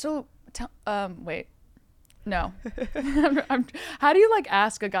wait. No. How do you like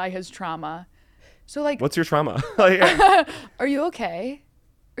ask a guy his trauma? So like, What's your trauma? Like, are you okay?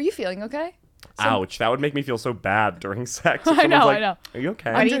 Are you feeling okay? ouch, that would make me feel so bad during sex. I know, Like, I know. Are you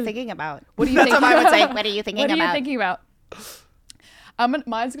okay? What are you thinking about? What do you think? That's what I would say. What are you thinking What are about? you thinking about?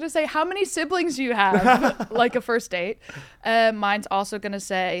 Mine's gonna say, how many siblings do you have? Like a first date. Mine's also gonna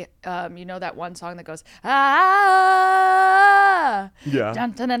say, you know that one song that goes, ah, Yeah.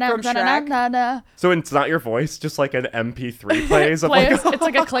 dun, dun, dun, dun, From dun, dun, Shrek? dun, dun. So it's not your voice, just like an MP3 plays of Plays. like. It's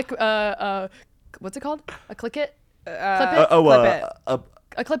like a click. What's it called? A click it. Clip it. Clip it.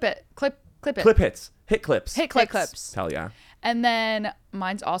 A clip it. Clip it. Clip hits, hit clips. Hit clips. clips. Hell yeah. And then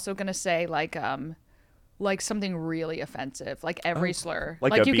mine's also gonna say like something really offensive, like every slur.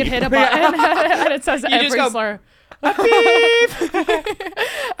 like Like a you could beep. hit a button and it says every just go, slur.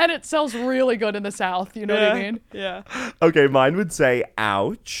 And it sells really good in the South. You know what I mean? Yeah. Okay, mine would say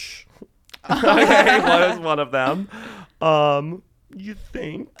ouch. Okay, what is one of them? You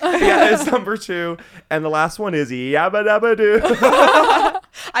think? Yeah, it's number 2. And the last one is yabba dabba doo.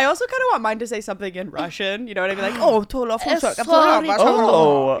 I also kind of want mine to say something in Russian. You know what I mean? Like, oh,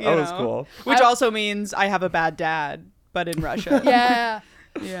 Oh, you that was know? cool. Which also means I have a bad dad, but in Russian. Yeah.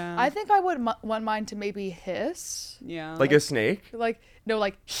 Yeah. I think I would want mine to maybe hiss. Yeah. Like a snake? Like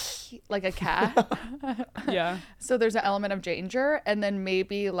like a cat. yeah. So there's an element of danger, and then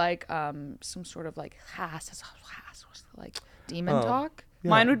maybe like some sort of like like demon talk.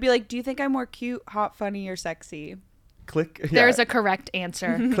 Yeah. Mine would be like, do you think I'm more cute, hot, funny, or sexy? Click. Yeah. There's a correct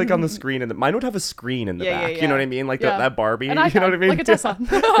answer. Click on the screen, and mine would have a screen in the Yeah, back. yeah, You know yeah. what I mean? Like Yeah. that Barbie. An You know iPad, what I mean? like a Tesla.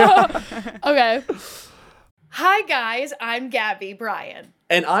 Okay. Hi guys, I'm Gabby Bryan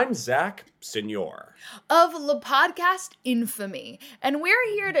And I'm Zach Senor. of Le Podcast Infamy, and we're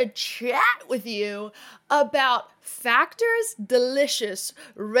here to chat with you about Factor's delicious,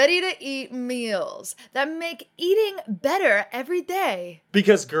 ready-to-eat meals that make eating better every day.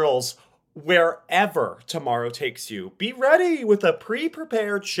 Because girls, wherever tomorrow takes you, be ready with a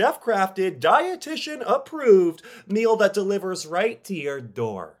pre-prepared, chef-crafted, dietitian-approved meal that delivers right to your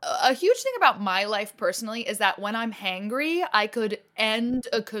door. A huge thing about my life personally is that when I'm hangry, I could end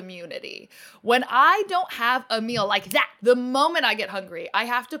a community. When I don't have a meal like that, the moment I get hungry, I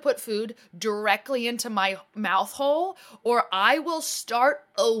have to put food directly into my mouth hole or I will start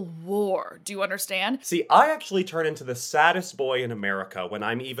a war. Do you understand? See, I actually turn into the saddest boy in America when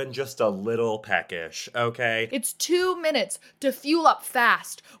I'm even just a little peckish, okay? It's 2 minutes to fuel up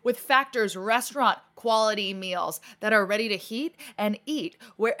fast with Factor's restaurant quality meals that are ready to heat and eat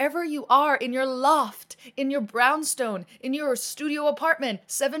wherever you are, in your loft, in your brownstone, in your studio apartment,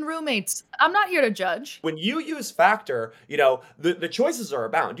 7 roommates. I'm not here to judge. When you use Factor, you know, the choices are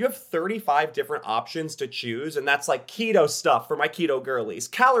abound. You have 35 different options to choose, and that's like keto stuff for my keto girlies,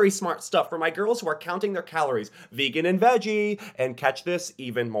 calorie smart stuff for my girls who are counting their calories, vegan and veggie, and catch this,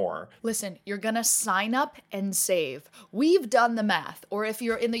 even more. Listen, you're gonna sign up and save. We've done the math, or if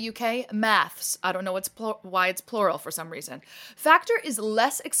you're in the UK, maths. I don't know why it's plural for some reason. Factor is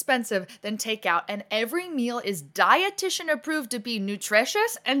less expensive than takeout, and every meal is dietitian approved to be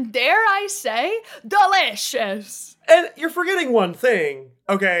nutritious and, dare I say, delicious. And you're forgetting one thing,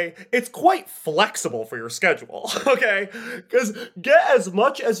 okay? It's quite flexible for your schedule, okay? Because get as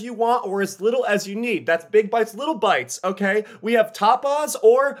much as you want or as little as you need. That's big bites, little bites, okay? We have tapas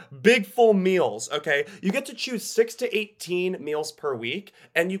or big full meals, okay? You get to choose 6 to 18 meals per week,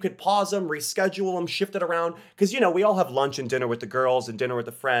 and you could pause them, reschedule them, shift it around. Because, you know, we all have lunch and dinner with the girls and dinner with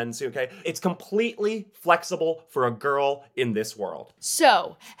the friends, okay? It's completely flexible for a girl in this world.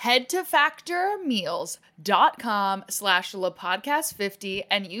 So head to factormeals.com/LaPodcast50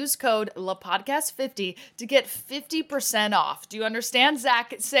 and use code LaPodcast50 to get 50% off. Do you understand,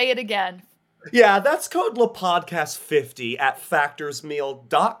 Zach? Say it again. Yeah, that's code LaPodcast50 at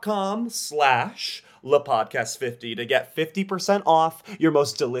factorsmeal.com/LaPodcast50 to get 50% off your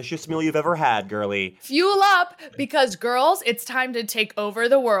most delicious meal you've ever had, girly. Fuel up, because girls, it's time to take over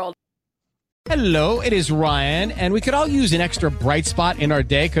the world. Hello, it is Ryan, and we could all use an extra bright spot in our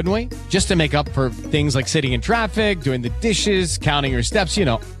day, couldn't we? Just to make up for things like sitting in traffic, doing the dishes, counting your steps, you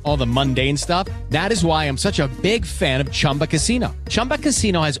know, all the mundane stuff. That is why I'm such a big fan of Chumba Casino. Chumba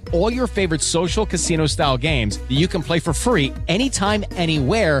Casino has all your favorite social casino-style games that you can play for free anytime,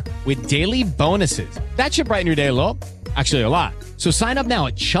 anywhere with daily bonuses. That should brighten your day a little. Actually, a lot. So sign up now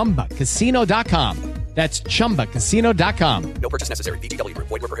at ChumbaCasino.com. That's ChumbaCasino.com. No purchase necessary. VGW Group.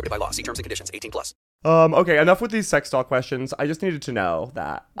 Void where prohibited by law. See terms and conditions. 18+. Okay, enough with these sex doll questions. I just needed to know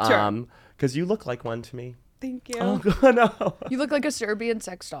that. Sure. Because you look like one to me. Thank you. Oh, no. You look like a Serbian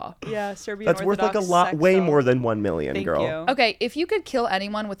sex doll. Yeah, Serbian That's worth like a Orthodox lot, sex way doll. more than 1 million, Thank girl. you. Okay, if you could kill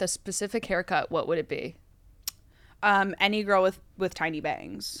anyone with a specific haircut, what would it be? Any girl with tiny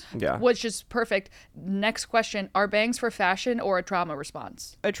bangs. Yeah. Which is perfect. Next question. Are bangs for fashion or a trauma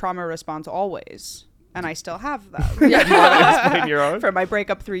response? A trauma response always. And I still have them. Explain your own? From my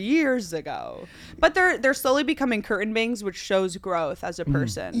breakup 3 years ago. But they're slowly becoming curtain bangs, which shows growth as a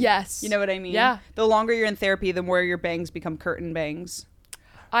person. Yes. You know what I mean? Yeah. The longer you're in therapy, the more your bangs become curtain bangs.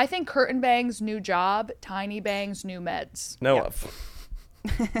 I think curtain bangs, new job. Tiny bangs, new meds. No.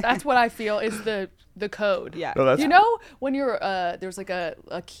 That's what I feel is the code. Yeah. No, that's You know when you're there's like a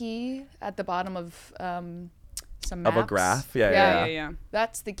key at the bottom of some maps? Of a graph? Yeah. Yeah.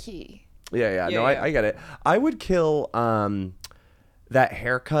 That's the key. Yeah. No, Yeah. I get it. I would kill that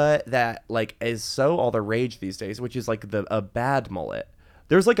haircut that like is so all the rage these days, which is like a bad mullet.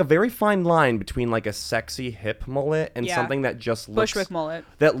 There's like a very fine line between like a sexy hip mullet and Yeah. something that just looks Bushwick mullet.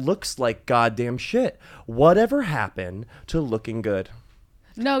 that looks like goddamn shit. Whatever happened to looking good?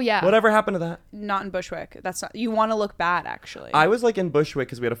 No, yeah. Whatever happened to that? Not in Bushwick. That's not. You want to look bad, actually. I was like in Bushwick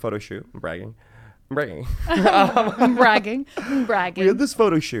because we had a photo shoot. I'm bragging. bragging. bragging. We had this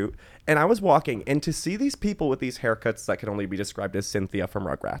photo shoot, and I was walking, and to see these people with these haircuts that can only be described as Cynthia from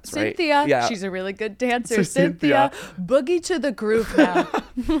Rugrats, right? Cynthia, Yeah. she's a really good dancer. So Cynthia, boogie to the groove now.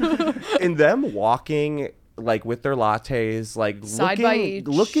 And them walking like with their lattes, like Side by each.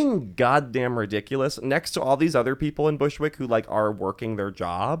 looking goddamn ridiculous next to all these other people in Bushwick who like are working their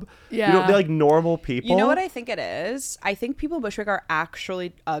job. Yeah. You know, they're like normal people. You know what I think it is? I think people in Bushwick are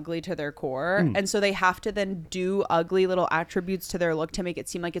actually ugly to their core. And so they have to then do ugly little attributes to their look to make it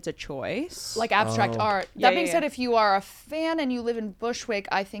seem like it's a choice. Like abstract art. Yeah, That being yeah, said, yeah. if you are a fan and you live in Bushwick,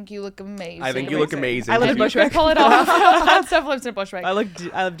 I think you look amazing. I think you look amazing. I live in You Bushwick. could pull it off. Steph lives in Bushwick. I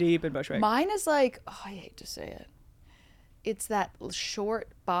live deep in Bushwick. Mine is like, oh, I hate to say it. It's that short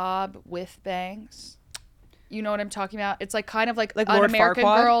bob with bangs. You know what I'm talking about? It's like kind of like an Lord American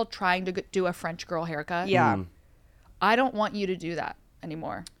Farquaad? girl trying to do a French girl haircut. Yeah. I don't want you to do that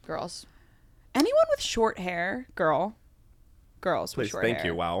anymore, girls. Anyone with short hair, girls with Please, short thank hair.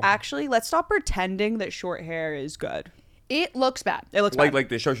 you, wow. Actually, let's stop pretending that short hair is good. It looks bad. It looks like bad. like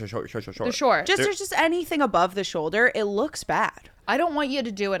the short. The short. There's just anything above the shoulder, it looks bad. I don't want you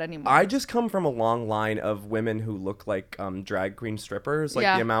to do it anymore. I just come from a long line of women who look like drag queen strippers. Like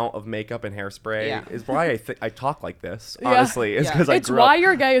Yeah. the amount of makeup and hairspray Yeah. is why I talk like this. Honestly, is Yeah. because I It's grew why up.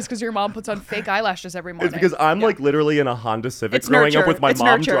 you're gay is because your mom puts on fake eyelashes every morning. It's because I'm like literally in a Honda Civic It's growing up nurture. with my It's mom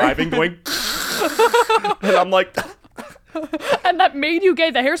nurture. driving, going, and I'm like, and that made you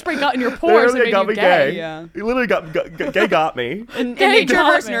gay. The hairspray got in your pores and literally made got you me gay. gay. Yeah. He literally got me. In Gay nature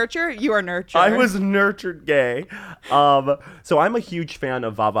got versus me. nurture, you are nurture. I was nurtured gay. So I'm a huge fan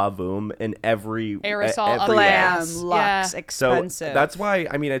of Va Va Voom in every Aerosol, every way. glam, Yes. luxe, Yeah. So expensive. that's why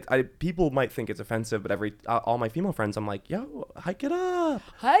I mean, people might think it's offensive, but all my female friends, I'm like, yo, hike it up.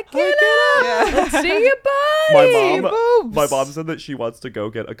 Hike it up. Let's see your body. My mom said that she wants to go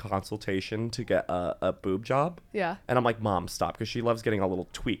get a consultation to get a boob job. Yeah. And I'm like, Mom, stop, because she loves getting all little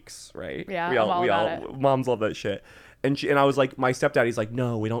tweaks, right? Yeah, we I'm all about it. Moms love that shit. And I was like, my stepdaddy's like,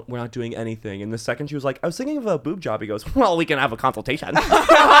 no, we're not doing anything. And the second she was like, I was thinking of a boob job, he goes, well, we can have a consultation. We'll do a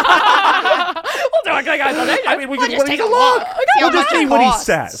consultation. I mean, we We'll can just take a look. We'll just see what he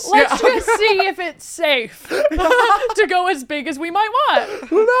says. Let's just see if it's safe to go as big as we might want.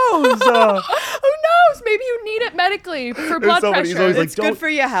 Who knows? Who knows? Maybe you need it medically for blood somebody's pressure. always like, it's good for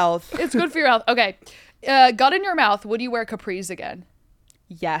your health. It's good for your health. Okay. Gut in your mouth. Would you wear capris again?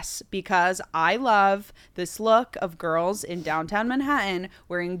 Yes, because I love this look of girls in downtown Manhattan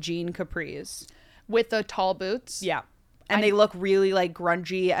wearing jean capris. With the tall boots? Yeah. And they look really like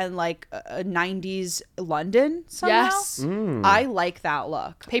grungy and like 90s London somehow. Yes. I like that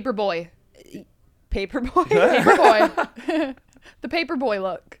look. Paperboy. Paperboy. Paperboy. The paperboy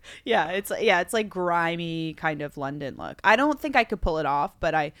look. Yeah, it's like grimy kind of London look. I don't think I could pull it off,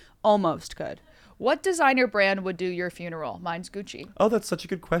 but I almost could. What designer brand would do your funeral? Mine's Gucci. Oh, that's such a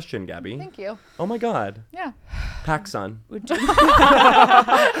good question, Gabby. Thank you. Oh my God. Yeah. PacSun.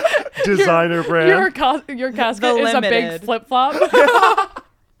 Designer brand. Your casket The is a big limited. flip flop.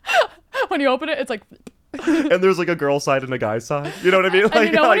 When you open it, it's like. And there's like a girl side and a guy side. You know what I mean? And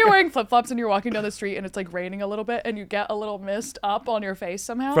you know when you're wearing flip flops and you're walking down the street and it's like raining a little bit and you get a little mist up on your face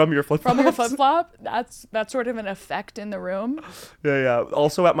somehow From your flip-flops? From your flip flop. That's sort of an effect in the room. Yeah.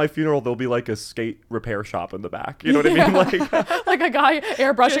 Also at my funeral, there'll be like a skate repair shop in the back. You know what I mean? Like, Like a guy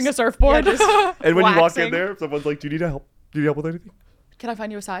airbrushing a surfboard. and when you walk in waxing. there, someone's like, "Do you need help? Do you need help with anything?" Can I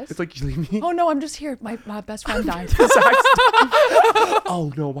find you a size? It's like, "You leave me." Oh no, I'm just here. My best friend died.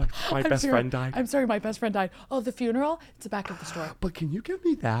 Oh no, my I'm best sorry. friend died. I'm sorry, my best friend died. Oh, the funeral? It's the back of the store. But can you give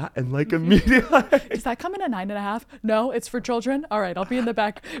me that? And like immediately. Does that come in a 9.5? No, it's for children. All right, I'll be in the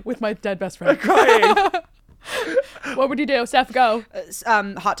back with my dead best friend. Crying. What would you do? Steph, go.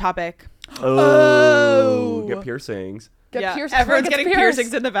 Hot Topic. Oh, get piercings. Get pierced. Everyone's Everyone getting gets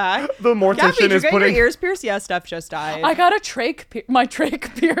piercings in the back. The Gabby, mortician did you is get putting. your ears pierced? Yeah, Steph just died. I got my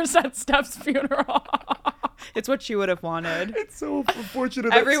trach pierced at Steph's funeral. It's what she would have wanted. It's so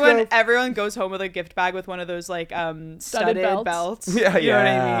unfortunate. that Everyone goes home with a gift bag with one of those like studded belts. belts. Yeah, You know what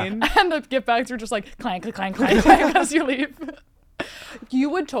yeah. I mean? And the gift bags were just like clank, clank, clank, clank as you leave.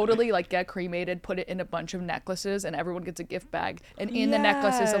 You would totally like get cremated, put it in a bunch of necklaces, and everyone gets a gift bag. And in the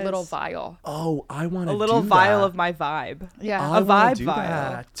necklace is a little Yes. vial. Oh, I want A little vial of my vibe. Yeah. I a wanna vibe do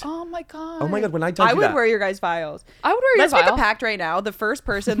vial. that. Oh my god. Oh my God, when I tell I you would that. wear your guys' vials. I would wear your Let's make vial. a pact right now. The first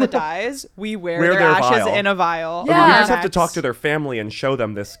person that dies, we wear Wear their their ashes vial. in a vial. Yeah. We just have to Next. talk to their family and show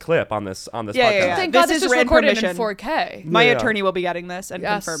them this clip on this Yeah, podcast. yeah, yeah. Thank This God is this is written recorded permission. in 4K. My Yeah. attorney will be getting this and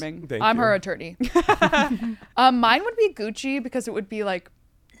Yes. confirming. Thank I'm you. her attorney. Mine would be Gucci because it would be like,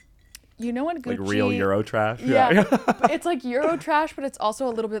 you know what Gucci... Like real Euro trash. Yeah. It's like Euro trash, but it's also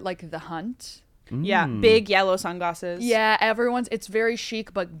a little bit like The Hunt. Yeah, big yellow sunglasses. Yeah, it's very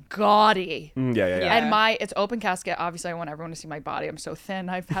chic but gaudy. Yeah. And it's open casket. Obviously, I want everyone to see my body. I'm so thin.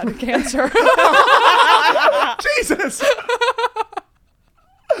 I've had cancer. Jesus.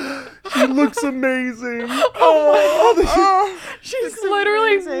 She looks amazing. She's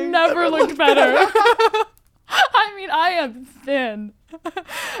literally never looked better. I mean, I am thin.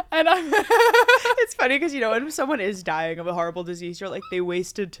 And It's funny because, when someone is dying of a horrible disease, you're like, they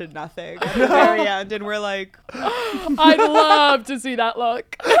wasted to nothing at the very end. And we're like, I'd love to see that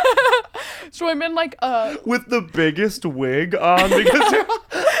look. So I'm in with the biggest wig on because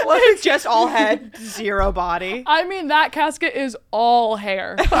like just all head, zero body. I mean, that casket is all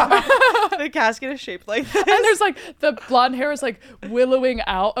hair. The casket is shaped like this. And there's the blonde hair is willowing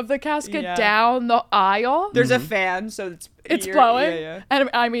out of the casket down the aisle. There's a fan, so it's blowing. Yeah. And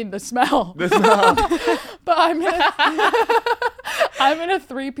I mean the smell. But I'm in a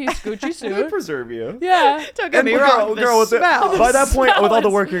 3-piece Gucci they suit. preserve you. Yeah. Don't get me wrong. Girl, by that point, with all the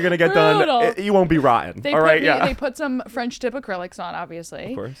work you're gonna get brutal. done, you won't be rotten. They put some French tip acrylics on,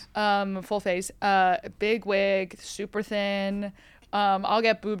 obviously. Of course. Full face. Big wig, super thin. I'll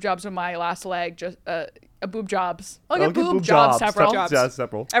get boob jobs on my last leg. Just boob jobs. I'll get boob jobs several. Yeah,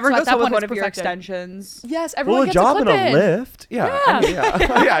 several. Everyone So goes at that home with point, one it's of your perfected. extensions. Yes, everyone A gets job a and clip a in. lift.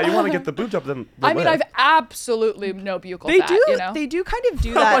 Yeah. You want to get the boob job then. I mean, I've absolutely no buccal They fat. do. You know? They do kind of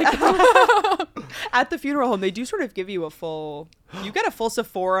do that at the funeral home. They do sort of give you you get a full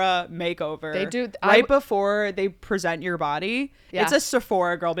Sephora makeover. They do. Right before they present your body. Yeah. It's a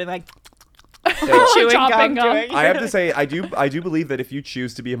Sephora girl being like chewing gum. I have to say, I do believe that if you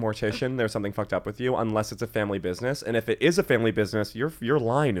choose to be a mortician, there's something fucked up with you, unless it's a family business. And if it is a family business, your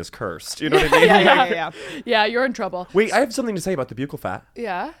line is cursed. You know what I mean? Yeah. Yeah, you're in trouble. Wait, I have something to say about the buccal fat.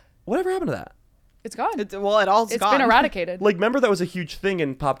 Yeah, Whatever happened to that? it's gone. It's gone. Been eradicated. Remember that was a huge thing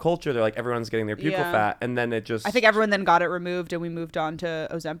in pop culture. They're like, everyone's getting their buccal Yeah. fat, and then it just. I think everyone then got it removed, and we moved on to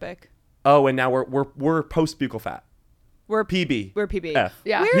Ozempic. Oh, and now we're post buccal fat. We're PB. We're PB. F.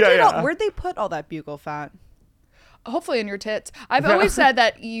 Yeah. Where'd they put all that buccal fat? Hopefully in your tits. I've always said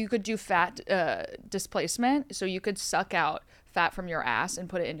that you could do fat displacement, so you could suck out fat from your ass and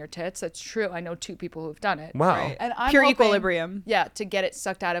put it in your tits. That's true. I know 2 people who've done it. Wow. Right. And I'm Pure hoping, equilibrium. Yeah, to get it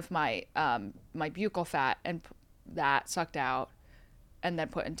sucked out of my my buccal fat and that sucked out and then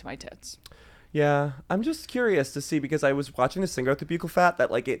put into my tits. Yeah, I'm just curious to see because I was watching this thing about the buccal fat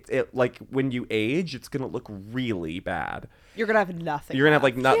that it when you age, it's gonna look really bad. You're gonna have nothing. You're gonna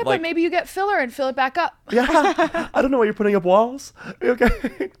have Yeah, but maybe you get filler and fill it back up. Yeah, I don't know why you're putting up walls. Okay,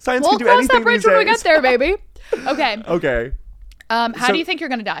 science We'll can do cross anything that bridge these when we days. get there, baby. Okay. Okay. How do you think you're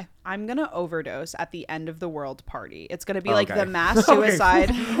gonna die? I'm gonna overdose at the end of the world party. It's gonna be Okay. like the mass suicide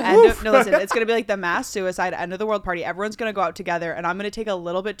it's gonna be like the mass suicide end of the world party. Everyone's gonna go out together, and I'm gonna take a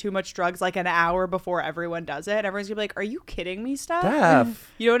little bit too much drugs, like an hour before everyone does it. Everyone's gonna be like, "Are you kidding me, Steph?"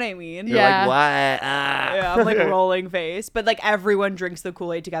 Steph. You know what I mean? You're Yeah. like, what? Yeah, I'm like rolling face, but like everyone drinks the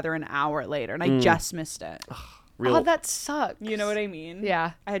Kool-Aid together an hour later, and I just missed it. Real. Oh, that sucks. You know what I mean?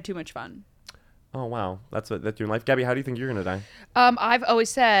 Yeah. I had too much fun. Oh wow, that's your life, Gabby. How do you think you're gonna die? I've always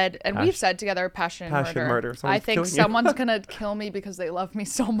said, and we've said together, passion and Passion murder. murder. I Someone's think killing you. someone's gonna kill me because they love me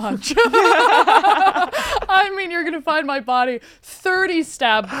so much. I mean, you're gonna find my body 30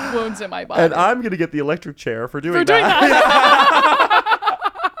 stab wounds in my body. And I'm gonna get the electric chair for doing doing that.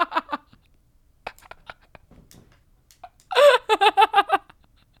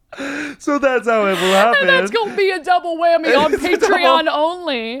 So that's how it will happen. And that's gonna be a double whammy on Patreon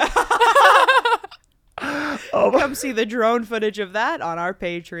only. Come see the drone footage of that on our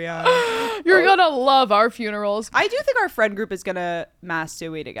Patreon. You're gonna love our funerals. I do think our friend group is gonna mass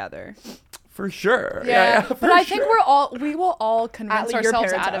sui together. For sure. Yeah, for but I think sure. we will all convince At your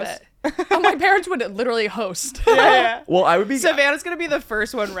ourselves parents' out of house. it. My parents would literally host. Well, I would be. Savannah's gonna be the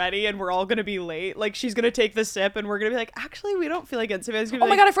first one ready, and we're all gonna be late. Like, she's gonna take the sip, and we're gonna be like, actually, we don't feel like it. Savannah's gonna be Oh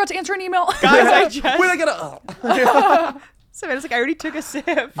my god, I forgot to answer an email. guys, I just. Wait, I gotta. Savannah's like, I already took a sip.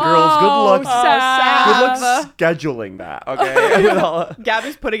 Girls, good luck. sad. Good luck scheduling that. Okay.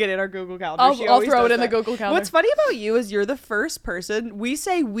 Gabby's putting it in our Google Calendar. I'll always throw does it in the that. Google Calendar. What's funny about you is you're the first person. We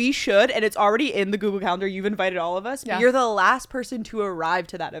say we should, and it's already in the Google Calendar. You've invited all of us. Yeah. But you're the last person to arrive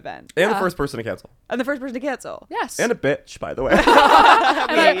to that event. And the first person to cancel. And the first person to cancel. Yes. And a bitch, by the way.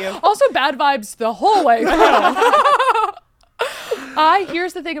 Also bad vibes the whole way through.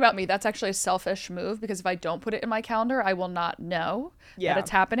 Here's the thing about me. That's actually a selfish move because if I don't put it in my calendar, I will not know that it's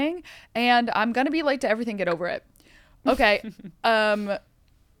happening. And I'm going to be late to everything. Get over it. Okay. If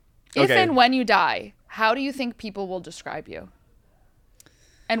Okay. and when you die, how do you think people will describe you?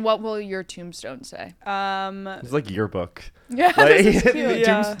 And what will your tombstone say? It's like yearbook. Yeah, Like, this is cute.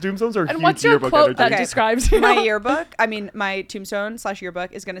 tombstones are And huge what's your yearbook quote that energy. describes you? My tombstone /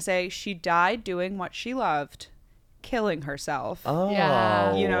 yearbook is going to say, she died doing what she loved, killing herself. Oh.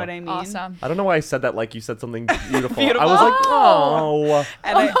 Yeah. You know what I mean? Awesome. I don't know why I said that like you said something beautiful. Beautiful. I was like, oh.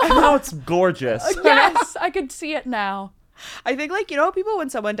 And Now it's gorgeous. Yes, I could see it now. I think, like, you know, people when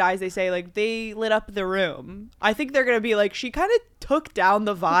someone dies, they say, like, they lit up the room. I think they're going to be like, she kind of took down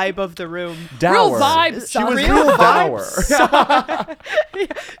the vibe of the room. Dour. Real vibes, She was son. real dour.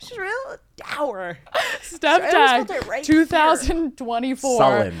 She's real dour. Stef I always Dag, felt it right 2024.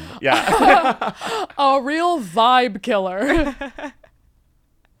 Sullen. Yeah. A real vibe killer.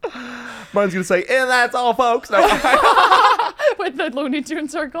 Mine's going to say, and that's all, folks. No. With the Looney Tune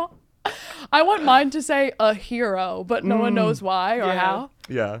circle. I want mine to say a hero, but no one knows why or how.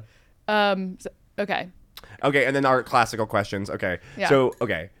 Yeah. Okay. Okay, and then our classical questions. Okay. Yeah. So,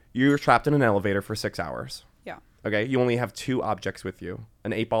 okay, you're trapped in an elevator for 6 hours. Yeah. Okay, you only have 2 objects with you.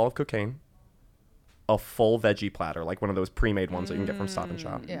 An 8-ball of cocaine, a full veggie platter, like one of those pre-made ones that you can get from Stop and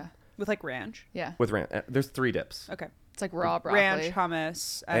Shop. Yeah. With, like, ranch. Yeah. With there's 3 dips. Okay. It's like raw broccoli. Ranch,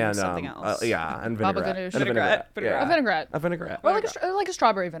 hummus, and something else. And Baba vinaigrette. ganoush. And Vinaigrette. Yeah. A vinaigrette. A vinaigrette. Or like a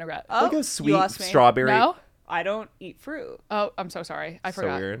strawberry vinaigrette. Oh, Like a you sweet lost me. strawberry. No? I don't eat fruit. Oh, I'm so sorry. I So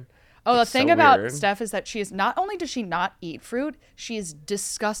forgot. weird. Oh, the It's thing so about weird. Steph is that she is not only does she not eat fruit, she is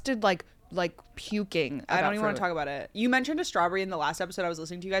disgusted like puking. I don't about even want to fruit. talk about it. You mentioned a strawberry in the last episode I was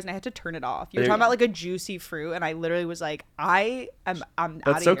listening to you guys, and I had to turn it off. You were Yeah. talking about like a juicy fruit, and I literally was like, I'm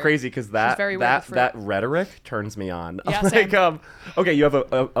That's so crazy because very weird with fruit. that rhetoric turns me on. Yeah, Like, same. okay, you have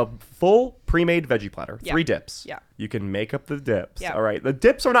a full pre-made veggie platter, Yeah. 3 dips. Yeah. You can make up the dips. Yeah. All right, the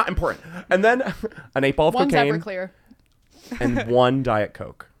dips are not important. And then an 8-ball of One's cocaine Everclear. and 1 Diet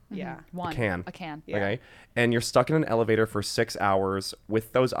Coke. Yeah. One. A can. A can. Yeah. Okay, and you're stuck in an elevator for 6 hours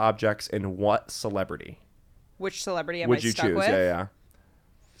with those objects. In what celebrity Which celebrity am would I you stuck choose? with? Yeah.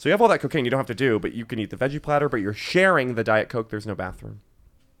 So you have all that cocaine. You don't have to do, but you can eat the veggie platter. But you're sharing the Diet Coke. There's no bathroom.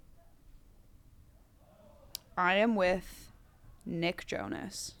 I am with Nick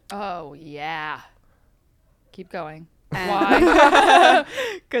Jonas. Oh yeah. Keep going. And- Why?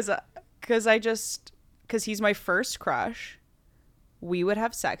 Because he's my first crush. We would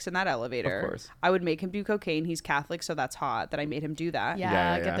have sex in that elevator. Of course. I would make him do cocaine. He's Catholic, so that's hot that I made him do that. Yeah,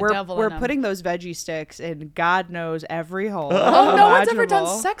 yeah. get the We're, devil we're in 'em. putting those veggie sticks in God knows every hole. Oh, no one's ever done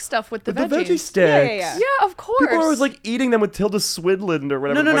imaginable. sex stuff with the The veggies. veggie sticks. Yeah. Yeah, of course. People are always like eating them with Tilda Swinton or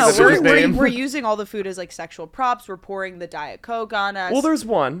whatever. No. like, the first name. We're using all the food as like sexual props. We're pouring the Diet Coke on us. Well, there's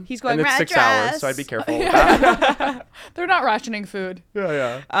one. He's going and it's red 6 hours, dress. so I'd be careful. Yeah, They're not rationing food.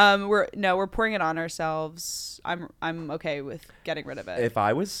 yeah. we're pouring it on ourselves. I'm okay with getting rid of it. If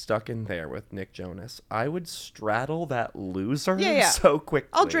I was stuck in there with Nick Jonas, I would straddle that loser Yeah. so quickly.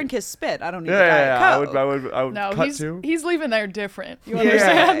 I'll drink his spit. I don't need Yeah, the Diet I Coke. would No, cut he's to. he's leaving there different. You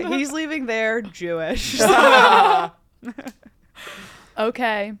understand? Yeah, he's leaving there Jewish.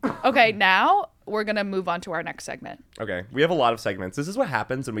 Okay. Okay, now we're gonna move on to our next segment. Okay, we have a lot of segments. This is what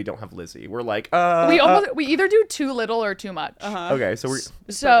happens when we don't have Lizzie. We're like, We either do too little or too much. Okay, so we're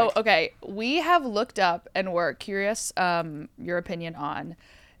So, okay, we have looked up and we're curious your opinion on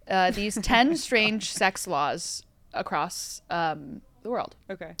these 10 strange sex laws across the world.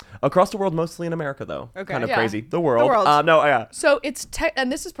 Okay. across the world, mostly in America, though. Okay. Kind of Yeah. crazy. The world. world. Yeah. So it's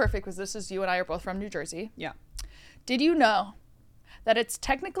and this is perfect because this is you and I are both from New Jersey. Yeah. Did you know that it's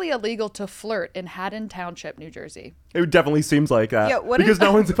technically illegal to flirt in Haddon Township, New Jersey? It definitely seems like that. Yeah, what because is-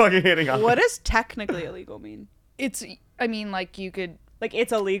 no one's fucking hitting on What it. does technically illegal mean? I mean, like you could. Like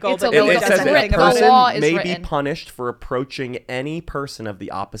it's illegal. It's but illegal. we It don't says do that a anything The about person it. law is may written. be punished for approaching any person of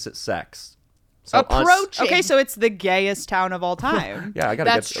the opposite sex. So Approaching. Okay, so it's the gayest town of all time. Yeah, I gotta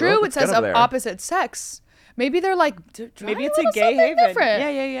That's get true. It let's says get over of there. opposite sex. Maybe they're like. Maybe try it's a little gay something haven. different.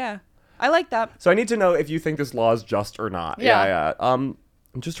 Yeah. I like that. So I need to know if you think this law is just or not. Yeah. I'm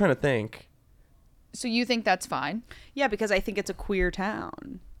just trying to think. So you think that's fine? Yeah, because I think it's a queer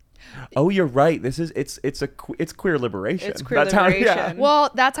town. Oh, you're right. This is it's queer liberation. It's queer That town- liberation. yeah. Well,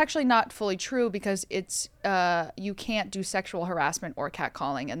 that's actually not fully true because it's you can't do sexual harassment or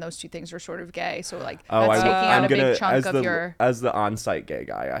catcalling, and those two things are sort of gay. So like that's taking out a big chunk of your. as the on-site gay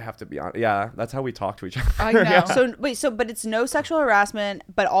guy, I have to be on. Yeah, that's how we talk to each other. I know. So but it's no sexual harassment,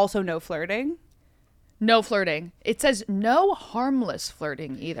 but also no flirting. No flirting. It says no harmless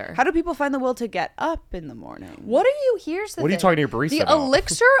flirting either. How do people find the will to get up in the morning? What are you? Here's the What are thing. you talking to your barista The about?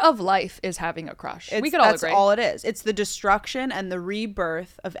 elixir of life is having a crush. We could all That's agree. all it is. It's the destruction and the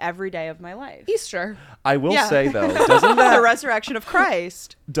rebirth of every day of my life. Easter. I will Yeah. say though, doesn't The that resurrection of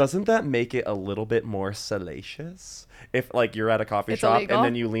Christ. doesn't that make it a little bit more salacious? If like you're at a coffee It's shop illegal? and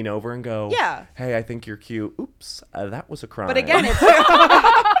then you lean over and go, Yeah. hey, I think you're cute. Oops, that was a crime. But again, it's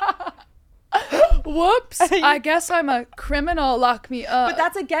Whoops. I guess I'm a criminal. Lock me up. but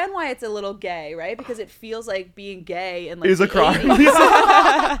that's again why it's a little gay, right? Because it feels like being gay and like is a the crime.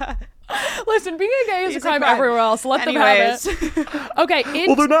 80s. Listen, being a gay is a It's a crime crime. everywhere else. Let them have it. Okay.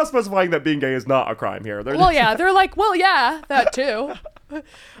 Well, they're not specifying that being gay is not a crime here. They're Well, yeah, they're like, well, yeah, that too.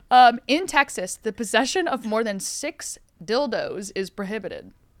 In Texas, the possession of more than 6 dildos is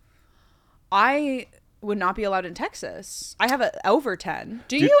prohibited. I would not be allowed in Texas. I have over 10.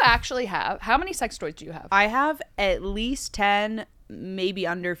 Do you actually have? How many sex toys do you have? I have at least 10, maybe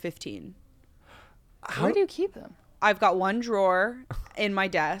under 15. Where do you keep them? I've got one drawer in my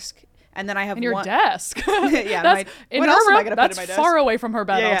desk, and then I have In your one. desk. Yeah, That's in what her else am I room. gonna put That's in my desk? far away from her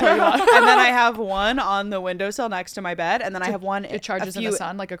bed. Yeah, I'll tell you that. and then I have one on the windowsill next to my bed, and then I have one. It charges in the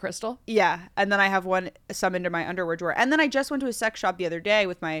sun like a crystal. Yeah, and then I have one some into my underwear drawer, and then I just went to a sex shop the other day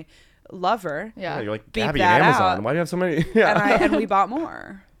with my lover. Yeah. You're like Beep Gabby that and Amazon. out. Why do you have so many? Yeah. And we bought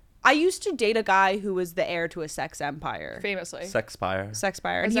more. I used to date a guy who was the heir to a sex empire. Famously. Sexpire.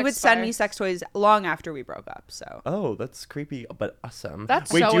 Sexpire. A And he would sexpire. send me sex toys long after we broke up. So Oh, that's creepy, but awesome.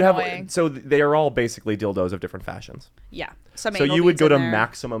 That's Wait, so do you annoying. have? So they are all basically dildos of different fashions. yeah. Some So anal you would beads go in to there.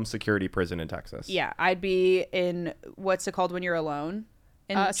 maximum security prison in Texas. Yeah, I'd be in what's it called when you're alone?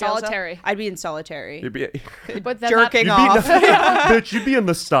 In jail cell? Solitary. I'd be in solitary. You'd be, But then Jerking you'd be in off. the, bitch, you'd be in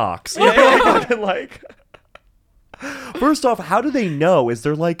the stocks. You'd be like, first off, how do they know? Is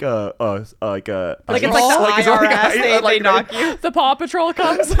there like a Like it's like the is there like IRS, they a- knock you. the Paw Patrol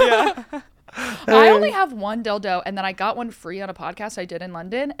comes. Yeah. I only have one dildo, and then I got one free on a podcast I did in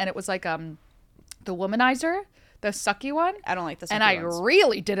London, and it was like the womanizer, the sucky one. I don't like the And sucky I ones.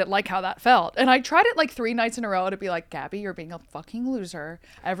 really didn't like how that felt. And I tried it like 3 nights in a row to be like, Gabby, you're being a fucking loser.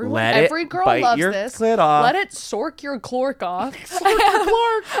 Let it every girl bite loves your this. clit off. Let it sork your clork off.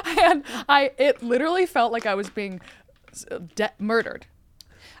 And it literally felt like I was being murdered.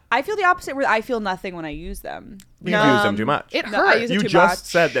 I feel the opposite where I feel nothing when I use them. You use them too much. It No, I hurt. use it You too just much.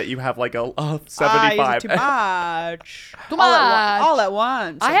 said that you have like a 75. I use it too much. Too All at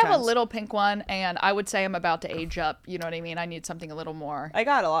once. I have a sometimes. little pink one, and I would say I'm about to age up. You know what I mean? I need something a little more. I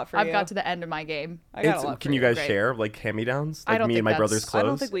got a lot for you. I've got to the end of my game. I got a lot Can for you guys Great. share like hand-me-downs? I Like don't me think and my that's- brother's I clothes?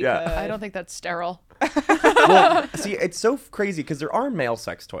 don't think we yeah. could. I don't think that's sterile. Well, see, it's so crazy because there are male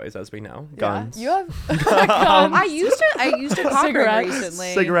sex toys, as we know. Guns. You have I used to cock ring Cigarettes.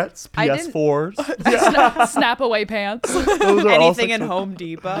 recently. Cigarettes, I didn't- PS4s. snap away pants, Those are all Anything sex in toys. Home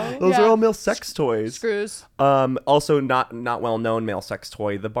Depot. Those Yeah. are all male sex toys. screws. Also not well-known male sex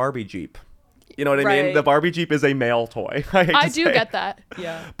toy, the Barbie Jeep. You know what I mean? Right. The Barbie Jeep is a male toy. I do get that.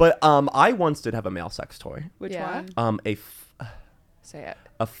 Yeah. But I once did have a male sex toy. Which Yeah. one? Say it.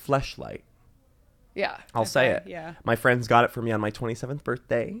 A fleshlight. Yeah. I'll say Okay, it. yeah. My friends got it for me on my 27th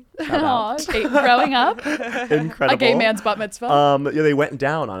birthday. Shout Aw, out. growing up, Incredible. a gay man's bat mitzvah. Yeah, they went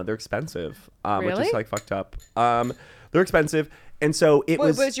down on it. They're expensive. Which Really? is like fucked up. They're expensive. And so it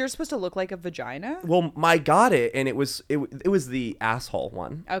was Was yours supposed to look like a vagina? well, I got it, and it was the asshole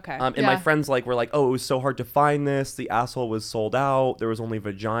one. Okay. And my Yeah. friends were like, oh, it was so hard to find this. The asshole was sold out. There was only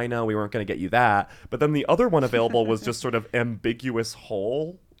vagina. We weren't gonna get you that. But then the other one available was just sort of ambiguous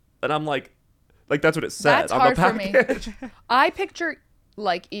hole, and I'm like that's what it said That's on hard the for me. package. I picture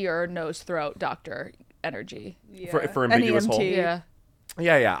like ear, nose, throat, doctor energy. for An ambiguous hole. EMT.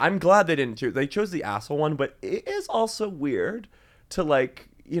 Yeah. Yeah. I'm glad they didn't choose. They chose the asshole one, but it is also weird to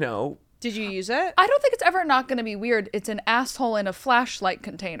Did you use it? I don't think it's ever not going to be weird. It's an asshole in a flashlight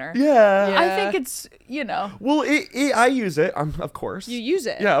container. Yeah. I think it's, Well, I use it. Of course. You use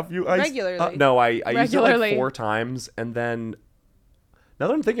it? Yeah. Regularly? No, I used it like Regularly. 4 times, and then now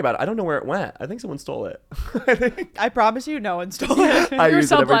that I'm thinking about it, I don't know where it went. I think someone stole it. I promise you, no one stole it. I You're use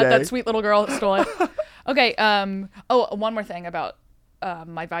so it every glad day. that sweet little girl stole it. Okay. Oh, one more thing about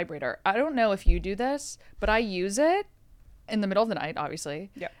my vibrator. I don't know if you do this, but I use it in the middle of the night,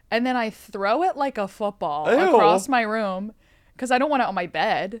 obviously. Yeah. And then I throw it like a football Ew. across my room because I don't want it on my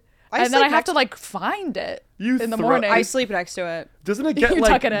bed. I And then sleep I have next- to like find it You in the throw- morning. I sleep next to it. Doesn't it get You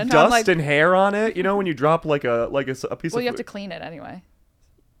like tuck it in. dust I'm like- and hair on it? You know when you drop like a piece well, of you have to food? clean it anyway.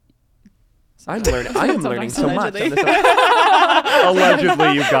 I'm learning. I am learning so much. Allegedly. On this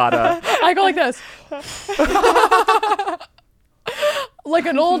Allegedly, you gotta. I go like this. like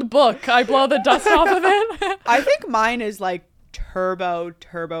an old book. I blow the dust off of it. I think mine is like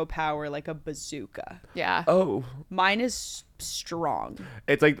turbo power, like a bazooka. Yeah. Oh. Mine is strong.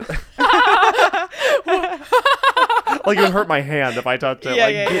 It's like like it would hurt my hand if I touched it.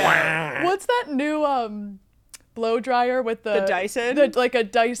 Yeah. What's that new blow dryer with the Dyson? like a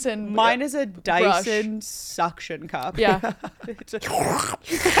Dyson. Mine is a Dyson suction cup. Yeah. It's a-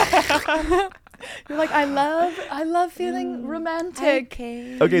 You're like, I love feeling romantic.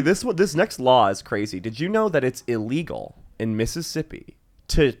 Okay, this next law is crazy. Did you know that it's illegal in Mississippi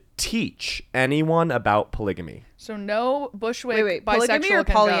to teach anyone about polygamy? So no Bushwick Wait, bisexual polygamy or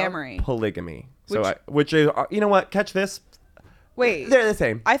can go. polyamory? Polygamy. Which is, you know what? Catch this. Wait, They're the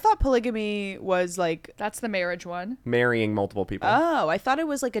same. I thought polygamy was like, That's the marriage one. Marrying multiple people. oh, I thought it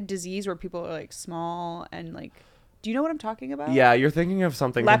was like a disease where people are like small and like, do you know what I'm talking about? Yeah, you're thinking of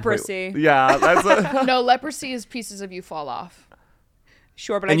something. Leprosy. Yeah, that's No, leprosy is pieces of you fall off.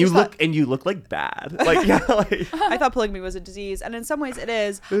 Sure, but and I you look like bad. Like yeah, like I thought polygamy was a disease, and in some ways it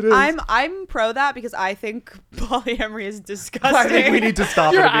is. It is. I'm pro that because I think polyamory is disgusting. I think we need to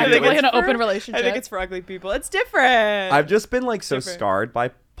stop You're it immediately. actively in an for- open relationship. I think it's for ugly people. It's different. I've just been like so Different. scarred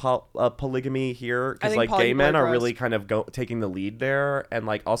by polygamy here I because think like poly gay men people are are really gross. kind of taking the lead there, and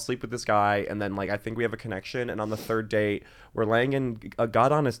like I'll sleep with this guy, and then like I think we have a connection, and on the third date we're laying in a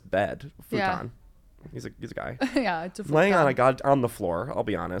god honest bed, futon. Yeah. He's a guy yeah, it's a laying on futon. a god on the floor. I'll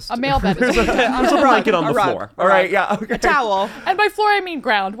be honest. A male bed. Is There's a blanket on the rug, floor. a All right, rug. yeah, okay. a towel. And by floor I mean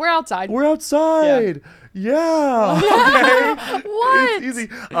ground. We're outside. We're outside. Yeah. Okay. What? It's easy.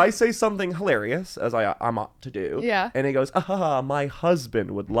 I say something hilarious as I'm ought to do. Yeah. And he goes, my husband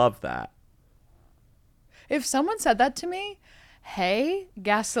would love that. If someone said that to me, hey,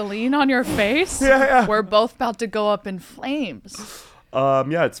 gasoline on your face. Yeah. We're both about to go up in flames.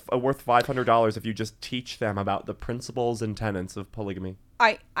 Yeah, it's worth $500 if you just teach them about the principles and tenets of polygamy.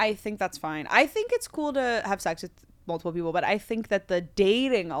 I think that's fine. I think it's cool to have sex with multiple people, but I think that the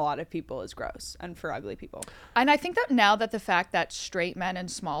dating a lot of people is gross and for ugly people. And I think that now that the fact that straight men in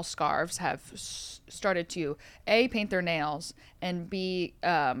small scarves have started to A, paint their nails, and B,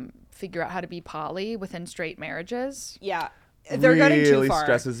 figure out how to be poly within straight marriages. Yeah. They're getting too Really far.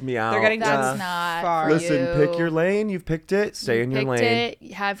 stresses me out. They're getting That's too not far. for Listen, you. pick your lane. You've picked it. Stay in your Picked lane.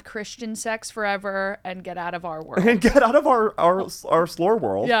 it, have Christian sex forever, and get out of our world. And get out of our slore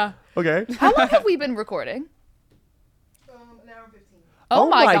world. Yeah. Okay. How long have we been recording? An hour and 15. Oh, Oh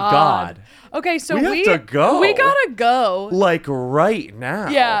my God. Okay, so We have to go. We gotta go. Like right now.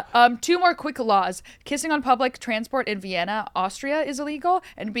 Yeah. 2 more quick laws. Kissing on public transport in Vienna, Austria is illegal,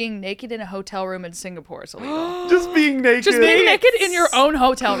 and being naked in a hotel room in Singapore is illegal. Just being naked. Just being naked in your own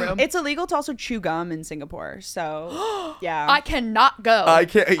hotel room. It's illegal to also chew gum in Singapore. So, yeah. I cannot go. I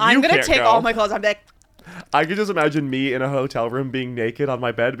can't. I'm you going to can't take go. all my clothes. I'm like, I could just imagine me in a hotel room being naked on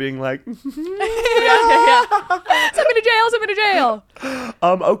my bed, being like, yeah. Send me to jail. Send me to jail.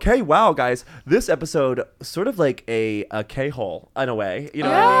 okay, wow, guys, this episode sort of like a K-hole in a way. You know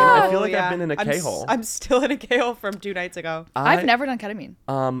what I mean? I feel like yeah. I've been in a K-hole. I'm still in a K-hole from 2 nights ago. I've never done ketamine.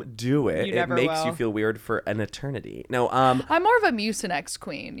 Do it. You It never makes you will. feel weird for an eternity. No, I'm more of a Mucinex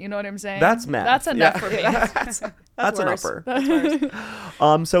queen. You know what I'm saying? that's meth. That's enough Yeah. for me. That's an worse. upper.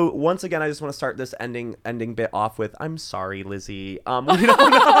 So once again, I just want to start this ending bit off with, I'm sorry, Lizzie. We don't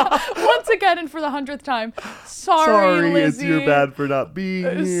know. Once again, and for the 100th time, sorry, Lizzie. it's your bad for not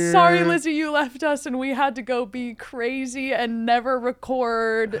being here. Sorry, Lizzie, you left us and we had to go be crazy and never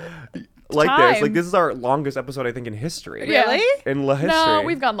record. Like time. this is our longest episode, I think, in history. Yeah. Really? In history. No,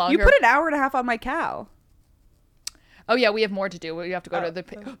 we've gone longer. You put an hour and a half on my cow. Oh yeah, we have more to do. We have to go to the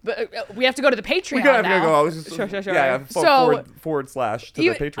we have to go to the Patreon We gotta now. go. I was just Sure. Yeah, So- forward slash to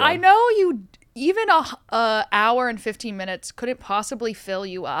You- the Patreon. I know you even a hour and 15 minutes couldn't possibly fill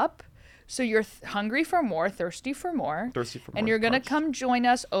you up. So you're hungry for more, thirsty for more. Thirsty for And more, you're going to parched. come join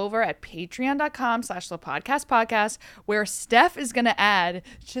us over at patreon.com/thepodcastpodcast, where Steph is going to add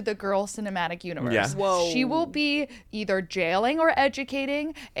to the girl cinematic universe. Yeah. Whoa. She will be either jailing or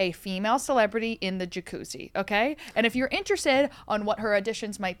educating a female celebrity in the jacuzzi, okay? And if you're interested on what her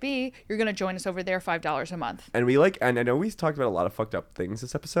auditions might be, you're going to join us over there, $5 a month. And and I know we talked about a lot of fucked up things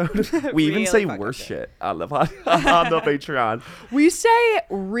this episode. We even Really say fucked up worse shit. shit on the on the Patreon. We say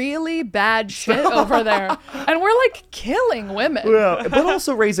really bad shit over there, and we're like killing women. Yeah, but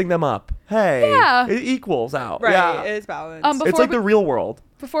also raising them up. Hey, Yeah. it equals out. Right. Yeah. It is balanced. Before It's like we, the real world.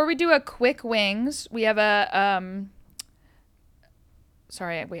 before we do a quick wings, we have a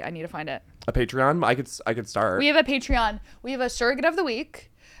Sorry, wait, I need to find it. A Patreon. I could start. We have a Patreon. We have a surrogate of the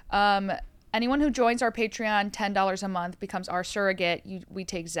week. Anyone who joins our Patreon, $10 a month, becomes our surrogate. We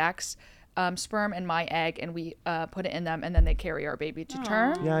take Zach's sperm and my egg, and we put it in them, and then they carry our baby to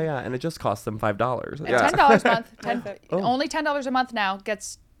term. Yeah, and it just costs them $5. And Yeah. $10 a month. Only $10 a month now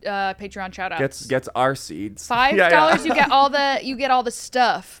gets Patreon shout outs. Gets our seeds. $5 you get all the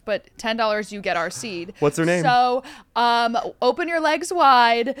stuff, but $10 you get our seed. What's her name? So open your legs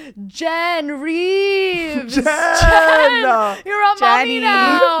wide. Jen Reeves. Jen! You're a mommy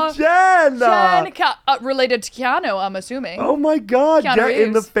now. Jen! Related to Keanu, I'm assuming. Oh my God, Keanu get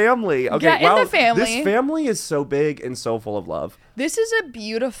in the Reeves. family. Okay, Get in the family. This family is so big and so full of love. This is a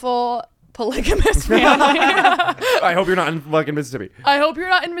beautiful polygamous family. I hope you're not in fucking Mississippi. I hope you're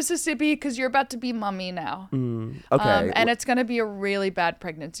not in Mississippi because you're about to be mummy now. Okay. And it's going to be a really bad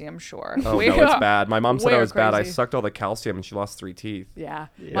pregnancy, I'm sure. Oh, no, it's bad. My mom said I we're was bad. I crazy. sucked all the calcium and she lost 3 teeth. Yeah.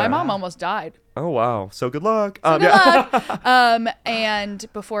 My mom almost died. Oh, wow. So good luck. Good luck. And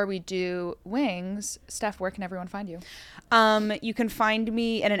before we do wings, Steph, where can everyone find you? You can find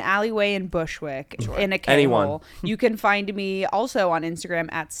me in an alleyway in Bushwick in a Anyone. K-hole. You can find me also on Instagram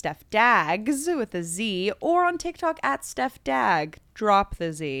at Stef Dags with a Z, or on TikTok at Stef Dag. Drop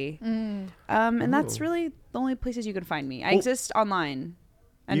the Z. And that's really the only places you can find me. I exist online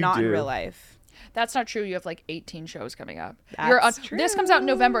and You not in do. real life. That's not true. You have like 18 shows coming up. That's This comes out in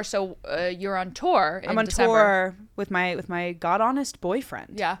November, so you're on tour. I'm on December. tour with my god honest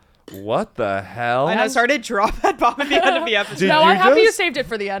boyfriend. Yeah. What the hell? And I started drop that bomb at the end of the episode. Did No, you I'm happy you just- saved it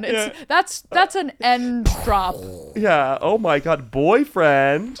for the end. That's an end drop. Yeah. Oh my God,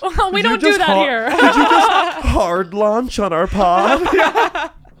 boyfriend. We Did you don't do just that here. Did you just hard launch on our pod?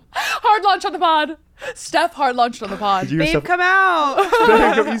 Hard launch on the pod. Steph hard launched on the pod. Did you Babe, yourself- come out.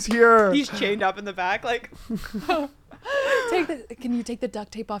 Babe, he's here. He's chained up in the back, like. Can you take the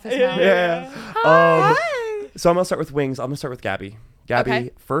duct tape off his mouth? Yeah. So I'm gonna start with wings. I'm gonna start with Gabby. Gabby,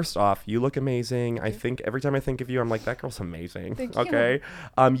 Okay. first off, you look amazing. I think every time I think of you, I'm like, that girl's amazing. Thank you. Okay.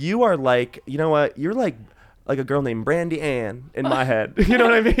 You are like, you know what? You're like a girl named Brandy Ann in my head. You know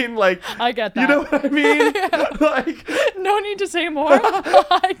what I mean? Like, I get that. you know what I mean? Like, No need to say more.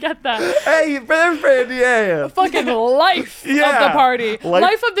 I get that. hey, Brandy Ann. Fucking life of Yeah. the party. Life-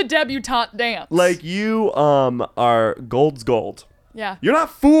 Life of the debutante dance. Like you are gold's gold. Yeah. You're not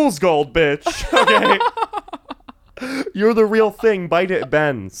fool's gold, bitch. Okay. You're the real thing. Bite it, it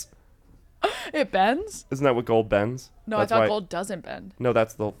bends. It bends? Isn't that what gold bends? No, That's I thought why- gold doesn't bend. No,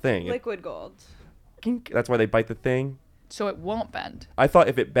 that's the thing. Liquid gold. That's why they bite the thing. So it won't bend. I thought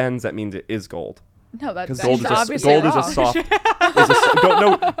if it bends, that means it is gold. No, that's Because gold is obviously gold wrong. is a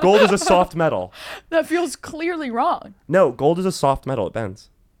soft. Gold is a soft metal. That feels clearly wrong. No, gold is a soft metal. It bends.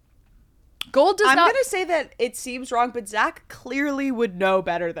 Gold does I'm not. gonna say that it seems wrong, but Zach clearly would know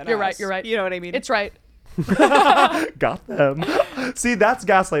better than You're us. right. You're right. You know what I mean? It's right. Got them. See, that's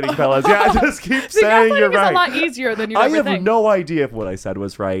gaslighting, fellas. Yeah, I just keep See, saying gaslighting you're is right. a lot easier than you I ever have think. no idea if what I said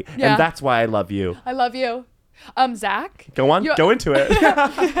was right, Yeah. and that's why I love you. I love you. Zach. Go on, go into it.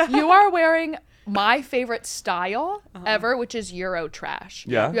 You are wearing my favorite style ever, which is Euro trash.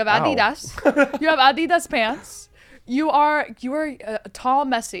 Yeah? You have Ow. Adidas. You have Adidas pants. You are tall,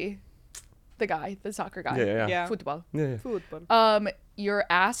 Messi, the soccer guy. Yeah. Football. Yeah. Football. Your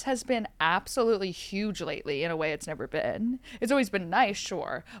ass has been absolutely huge lately in a way it's never been. It's always been nice,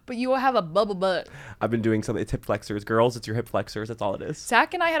 sure, but you have a bubble butt. I've been doing something. It's hip flexors, girls. It's your hip flexors. That's all it is.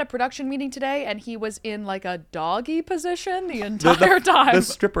 Zach and I had a production meeting today, and he was in like a doggy position the entire time. The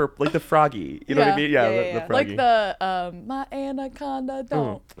stripper, like the froggy. You know what I Yeah. mean? Yeah, Yeah, the yeah. froggy. like the my anaconda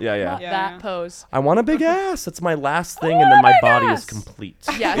don't. Yeah, yeah. That pose. I want a big ass. That's my last thing, and then my big body ass. is complete.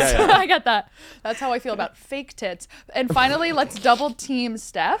 Yes, Yeah, yeah. I get that. That's how I feel about fake tits. And finally, let's double team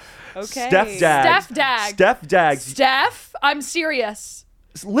Steph. Okay. Stef Dag. Stef Dag. Stef Dag. Steph, I'm serious.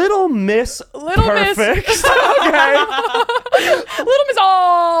 Little Miss Little Miss- Perfect. Okay. Little Miss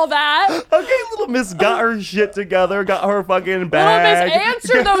all that. Okay, Little Miss got her shit together, got her fucking Little bag. Miss,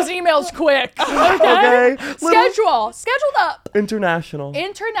 answer those emails quick. Okay. Scheduled up. International.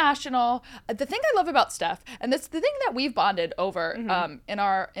 International. The thing I love about Steph, and that's the thing that we've bonded over in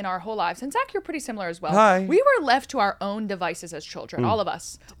our whole lives. And Zach, you're pretty similar as well. Hi. We were left to our own devices as children, all of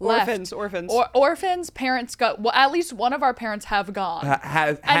us. Orphans, left. orphans. Orphans. Parents got. Well, at least one of our parents have gone.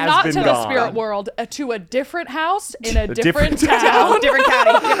 has and not been to the gone. spirit world, to a different house in a different town. different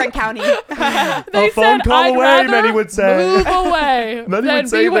county. Different county. They A phone said, call I'd away, rather many would say." move away Many than would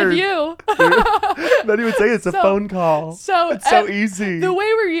say be with they're- you. Then he would say it's a phone call. So it's so easy. The way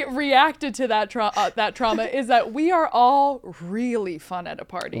we reacted to that trauma is that we are all really fun at a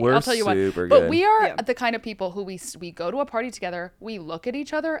party. We're I'll tell you super what. But good. we are Yeah. the kind of people who we go to a party together, we look at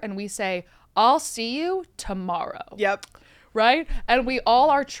each other and we say, "I'll see you tomorrow." Yep. right? And we all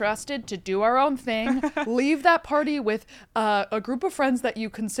are trusted to do our own thing. Leave that party with a group of friends that you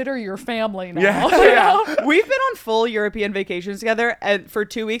consider your family now. Yeah. you know? We've been on full European vacations together and for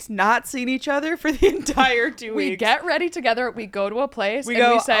 2 weeks, not seen each other for the entire 2 weeks. We get ready together. We go to a place and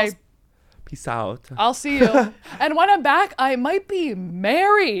go, we say, Peace out. I'll see you. And when I'm back, I might be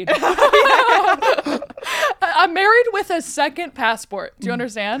married. I'm married with a second passport. Do you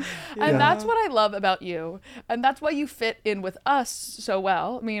understand? And that's what I love about you. And that's why you fit in with us so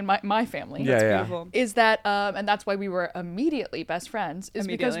well. Me and my family. Yeah, yeah. Beautiful. Is that, and that's why we were immediately best friends, is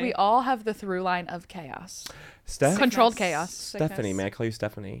because we all have the through line of chaos. Controlled chaos. Stephanie, may I call you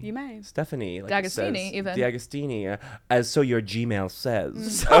Stephanie? You may. Stephanie. Like D'Agostini, even. D'Agostini, as so your Gmail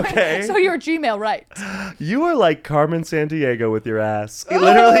says. Okay. So your Gmail, right. You are like Carmen Sandiego with your ass. You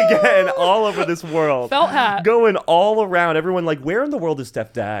literally getting all over this world. Felt hat. Going all around. Everyone like, where in the world is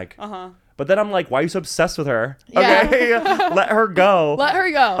Stef Dag? Uh-huh. But then I'm like, why are you so obsessed with her? Yeah. Okay. Let her go. Let her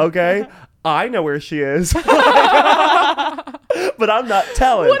go. Okay. I know where she is. But I'm not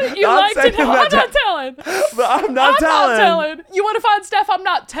telling. Wouldn't you like to know? I'm not telling. But I'm not telling. You want to find Steph? I'm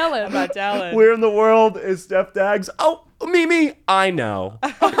not telling. I'm not telling. Where in the world is Stef Dags? Oh, Mimi, I know.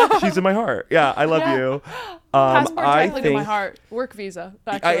 She's in my heart. Yeah, I love you. Passport I definitely in my heart. Work visa,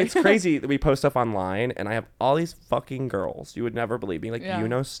 actually. It's crazy that we post stuff online and I have all these fucking girls. You would never believe me. Like, Yeah. you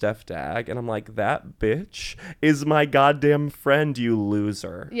know Stef Dag? And I'm like, that bitch is my goddamn friend, you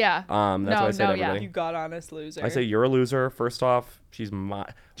loser. Yeah. That's what I say to everybody. You god honest loser. I say, you're a loser. First off, she's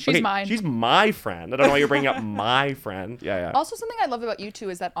mine. Mine. She's my friend. I don't know why you're bringing up my friend. Yeah. Also, something I love about you two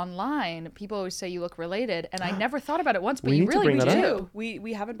is that online, people always say you look related, and I never thought about it once, but We you need to really bring that do. up.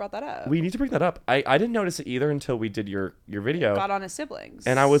 We haven't brought that up. We need to bring that up. I didn't notice it either until we did your video. God honest siblings.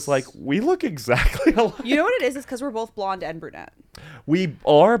 And I was like, we look exactly alike. You know what it is? It's because we're both blonde and brunette. We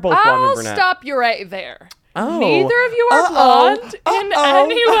are both blonde I'll and brunette. stop you right there. Oh. Neither of you are blonde in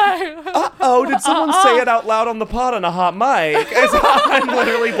any way. Oh, did someone say it out loud on the pod on a hot mic? I'm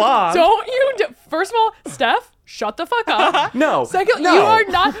literally blonde. Don't you? First of all, Steph, shut the fuck up. No. Second, no. you are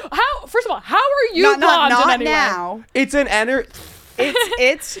not. How? First of all, how are you blonde in any way? now. It's an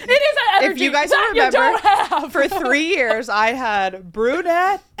It's It is an energy if you guys that you don't remember, have. for 3 years I had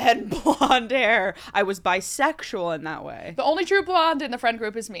brunette and blonde hair. I was bisexual in that way. The only true blonde in the friend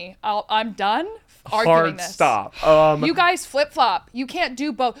group is me. I'm done arguing hard this. stop. You guys flip flop. You can't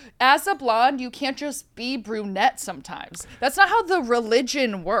do both. As a blonde, you can't just be brunette sometimes. That's not how the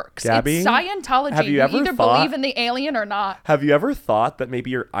religion works. Gabby, it's Scientology. have you ever either thought- believe in the alien or not. Have you ever thought that maybe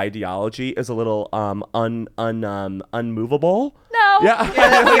your ideology is a little unmovable? No.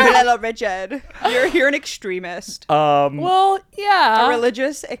 Yeah. You're a little rigid. You're an extremist. Well, yeah. A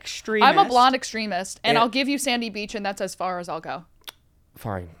religious extremist. I'm a blonde extremist, and I'll give you Sandy Beach, and that's as far as I'll go.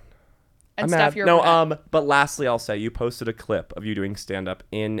 Fine. And I'm Steph, mad. you're No, brunette. but lastly, I'll say you posted a clip of you doing stand up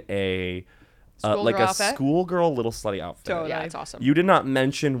in a like Schoolgirl a outfit? schoolgirl little slutty outfit. Totally. Yeah, it's awesome. You did not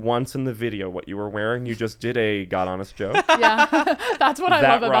mention once in the video what you were wearing. You just did a God honest joke. Yeah, that's what I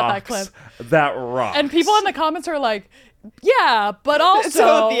love about that clip. That rocks. And people in the comments are like, yeah, but also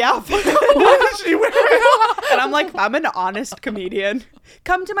So the outfit. What is she wearing? And I'm like, I'm an honest comedian.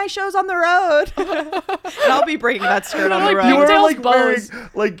 Come to my shows on the road. And I'll be bringing that skirt on the Like, road. You were Pigtails, like wearing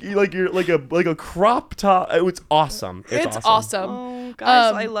bows. you're like a crop top. It's awesome. it's awesome. Oh,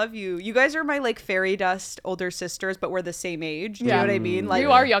 guys, I love you. You guys are my like fairy dust older sisters, but we're the same age. Do you Yeah. know what I mean? Like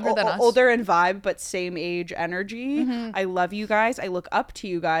You are younger than us. Older in vibe, but same age energy. Mm-hmm. I love you guys. I look up to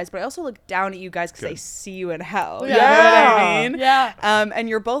you guys, but I also look down at you guys because I see you in hell. You know Yeah. what I mean? Yeah. And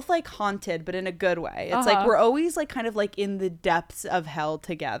you're both like haunted, but in a good way. It's like we're always like kind of like in the depths of hell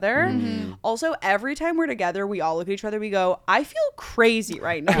together. Mm-hmm. Also, every time we're together, we all look at each other. We go, I feel crazy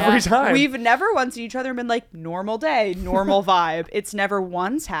right now. Every time. We've never once seen each other and been like, normal day, normal vibe. It's never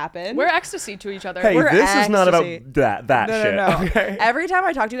once happened. We're ecstasy to each other. Hey, We're this is not about ecstasy. that no, shit. no, no. Okay. Every time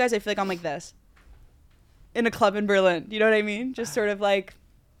I talk to you guys, I feel like I'm like this in a club in Berlin. You know what I mean? Just sort of like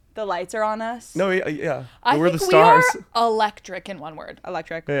the lights are on us. No, yeah. I We're think the stars. we are electric in one word.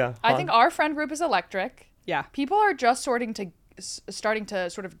 Electric. Yeah. I think our friend group is electric. Yeah. People are just starting to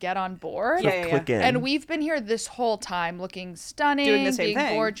sort of get on board. Yeah, yeah, click in. And we've been here this whole time looking stunning, Doing the same being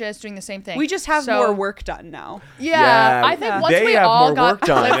thing. gorgeous, doing the same thing. We just have So- more work done now. Yeah, Yeah, I think once they we have all more got work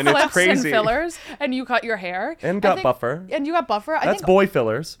done, lip and it's flips crazy. and fillers, and you cut your hair And I got think- buffer. and you got buffer. I That's think boy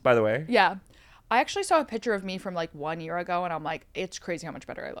fillers, by the way. Yeah. I actually saw a picture of me from like 1 year ago, and I'm like, it's crazy how much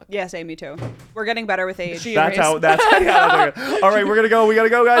better I look. Yeah, same, me too. We're getting better with age. That's how. That's how. Yeah, all right, we're gonna go. We gotta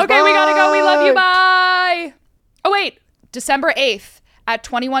go, guys. Okay, we gotta go. We love you. Bye. Bye. Oh wait, December 8th at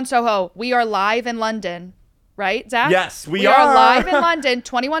 21 Soho. We are live in London. right, Zach? Yes, we are are. live in London,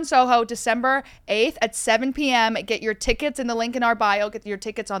 21 Soho, December 8th at 7 p.m. Get your tickets in the link in our bio. Get your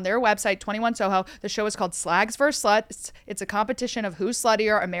tickets on their website, 21 Soho. The show is called Slags vs. Sluts. It's a competition of who's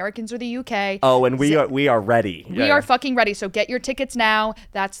sluttier, Americans or the UK. Oh, and we are ready. We are fucking ready. So get your tickets now.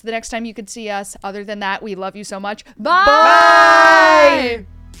 That's the next time you could see us. Other than that, we love you so much. Bye! Bye!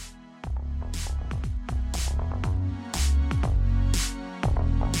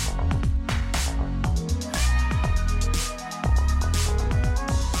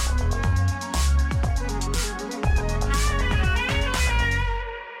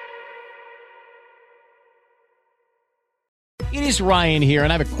 It is Ryan here,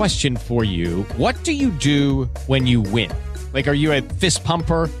 and I have a question for you. What do you do when you win? Like, are you a fist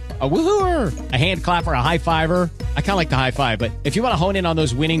pumper, a woohooer, a hand clapper, a high fiver? I kind of like the high five, but if you want to hone in on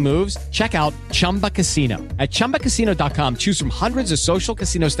those winning moves, check out Chumba Casino. At ChumbaCasino.com, choose from hundreds of social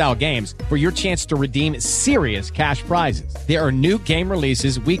casino-style games for your chance to redeem serious cash prizes. There are new game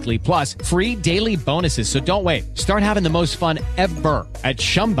releases weekly, plus free daily bonuses. So don't wait. Start having the most fun ever at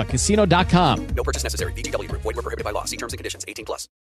ChumbaCasino.com. No purchase necessary. VGW Group. Void where prohibited by law. See terms and conditions. 18+.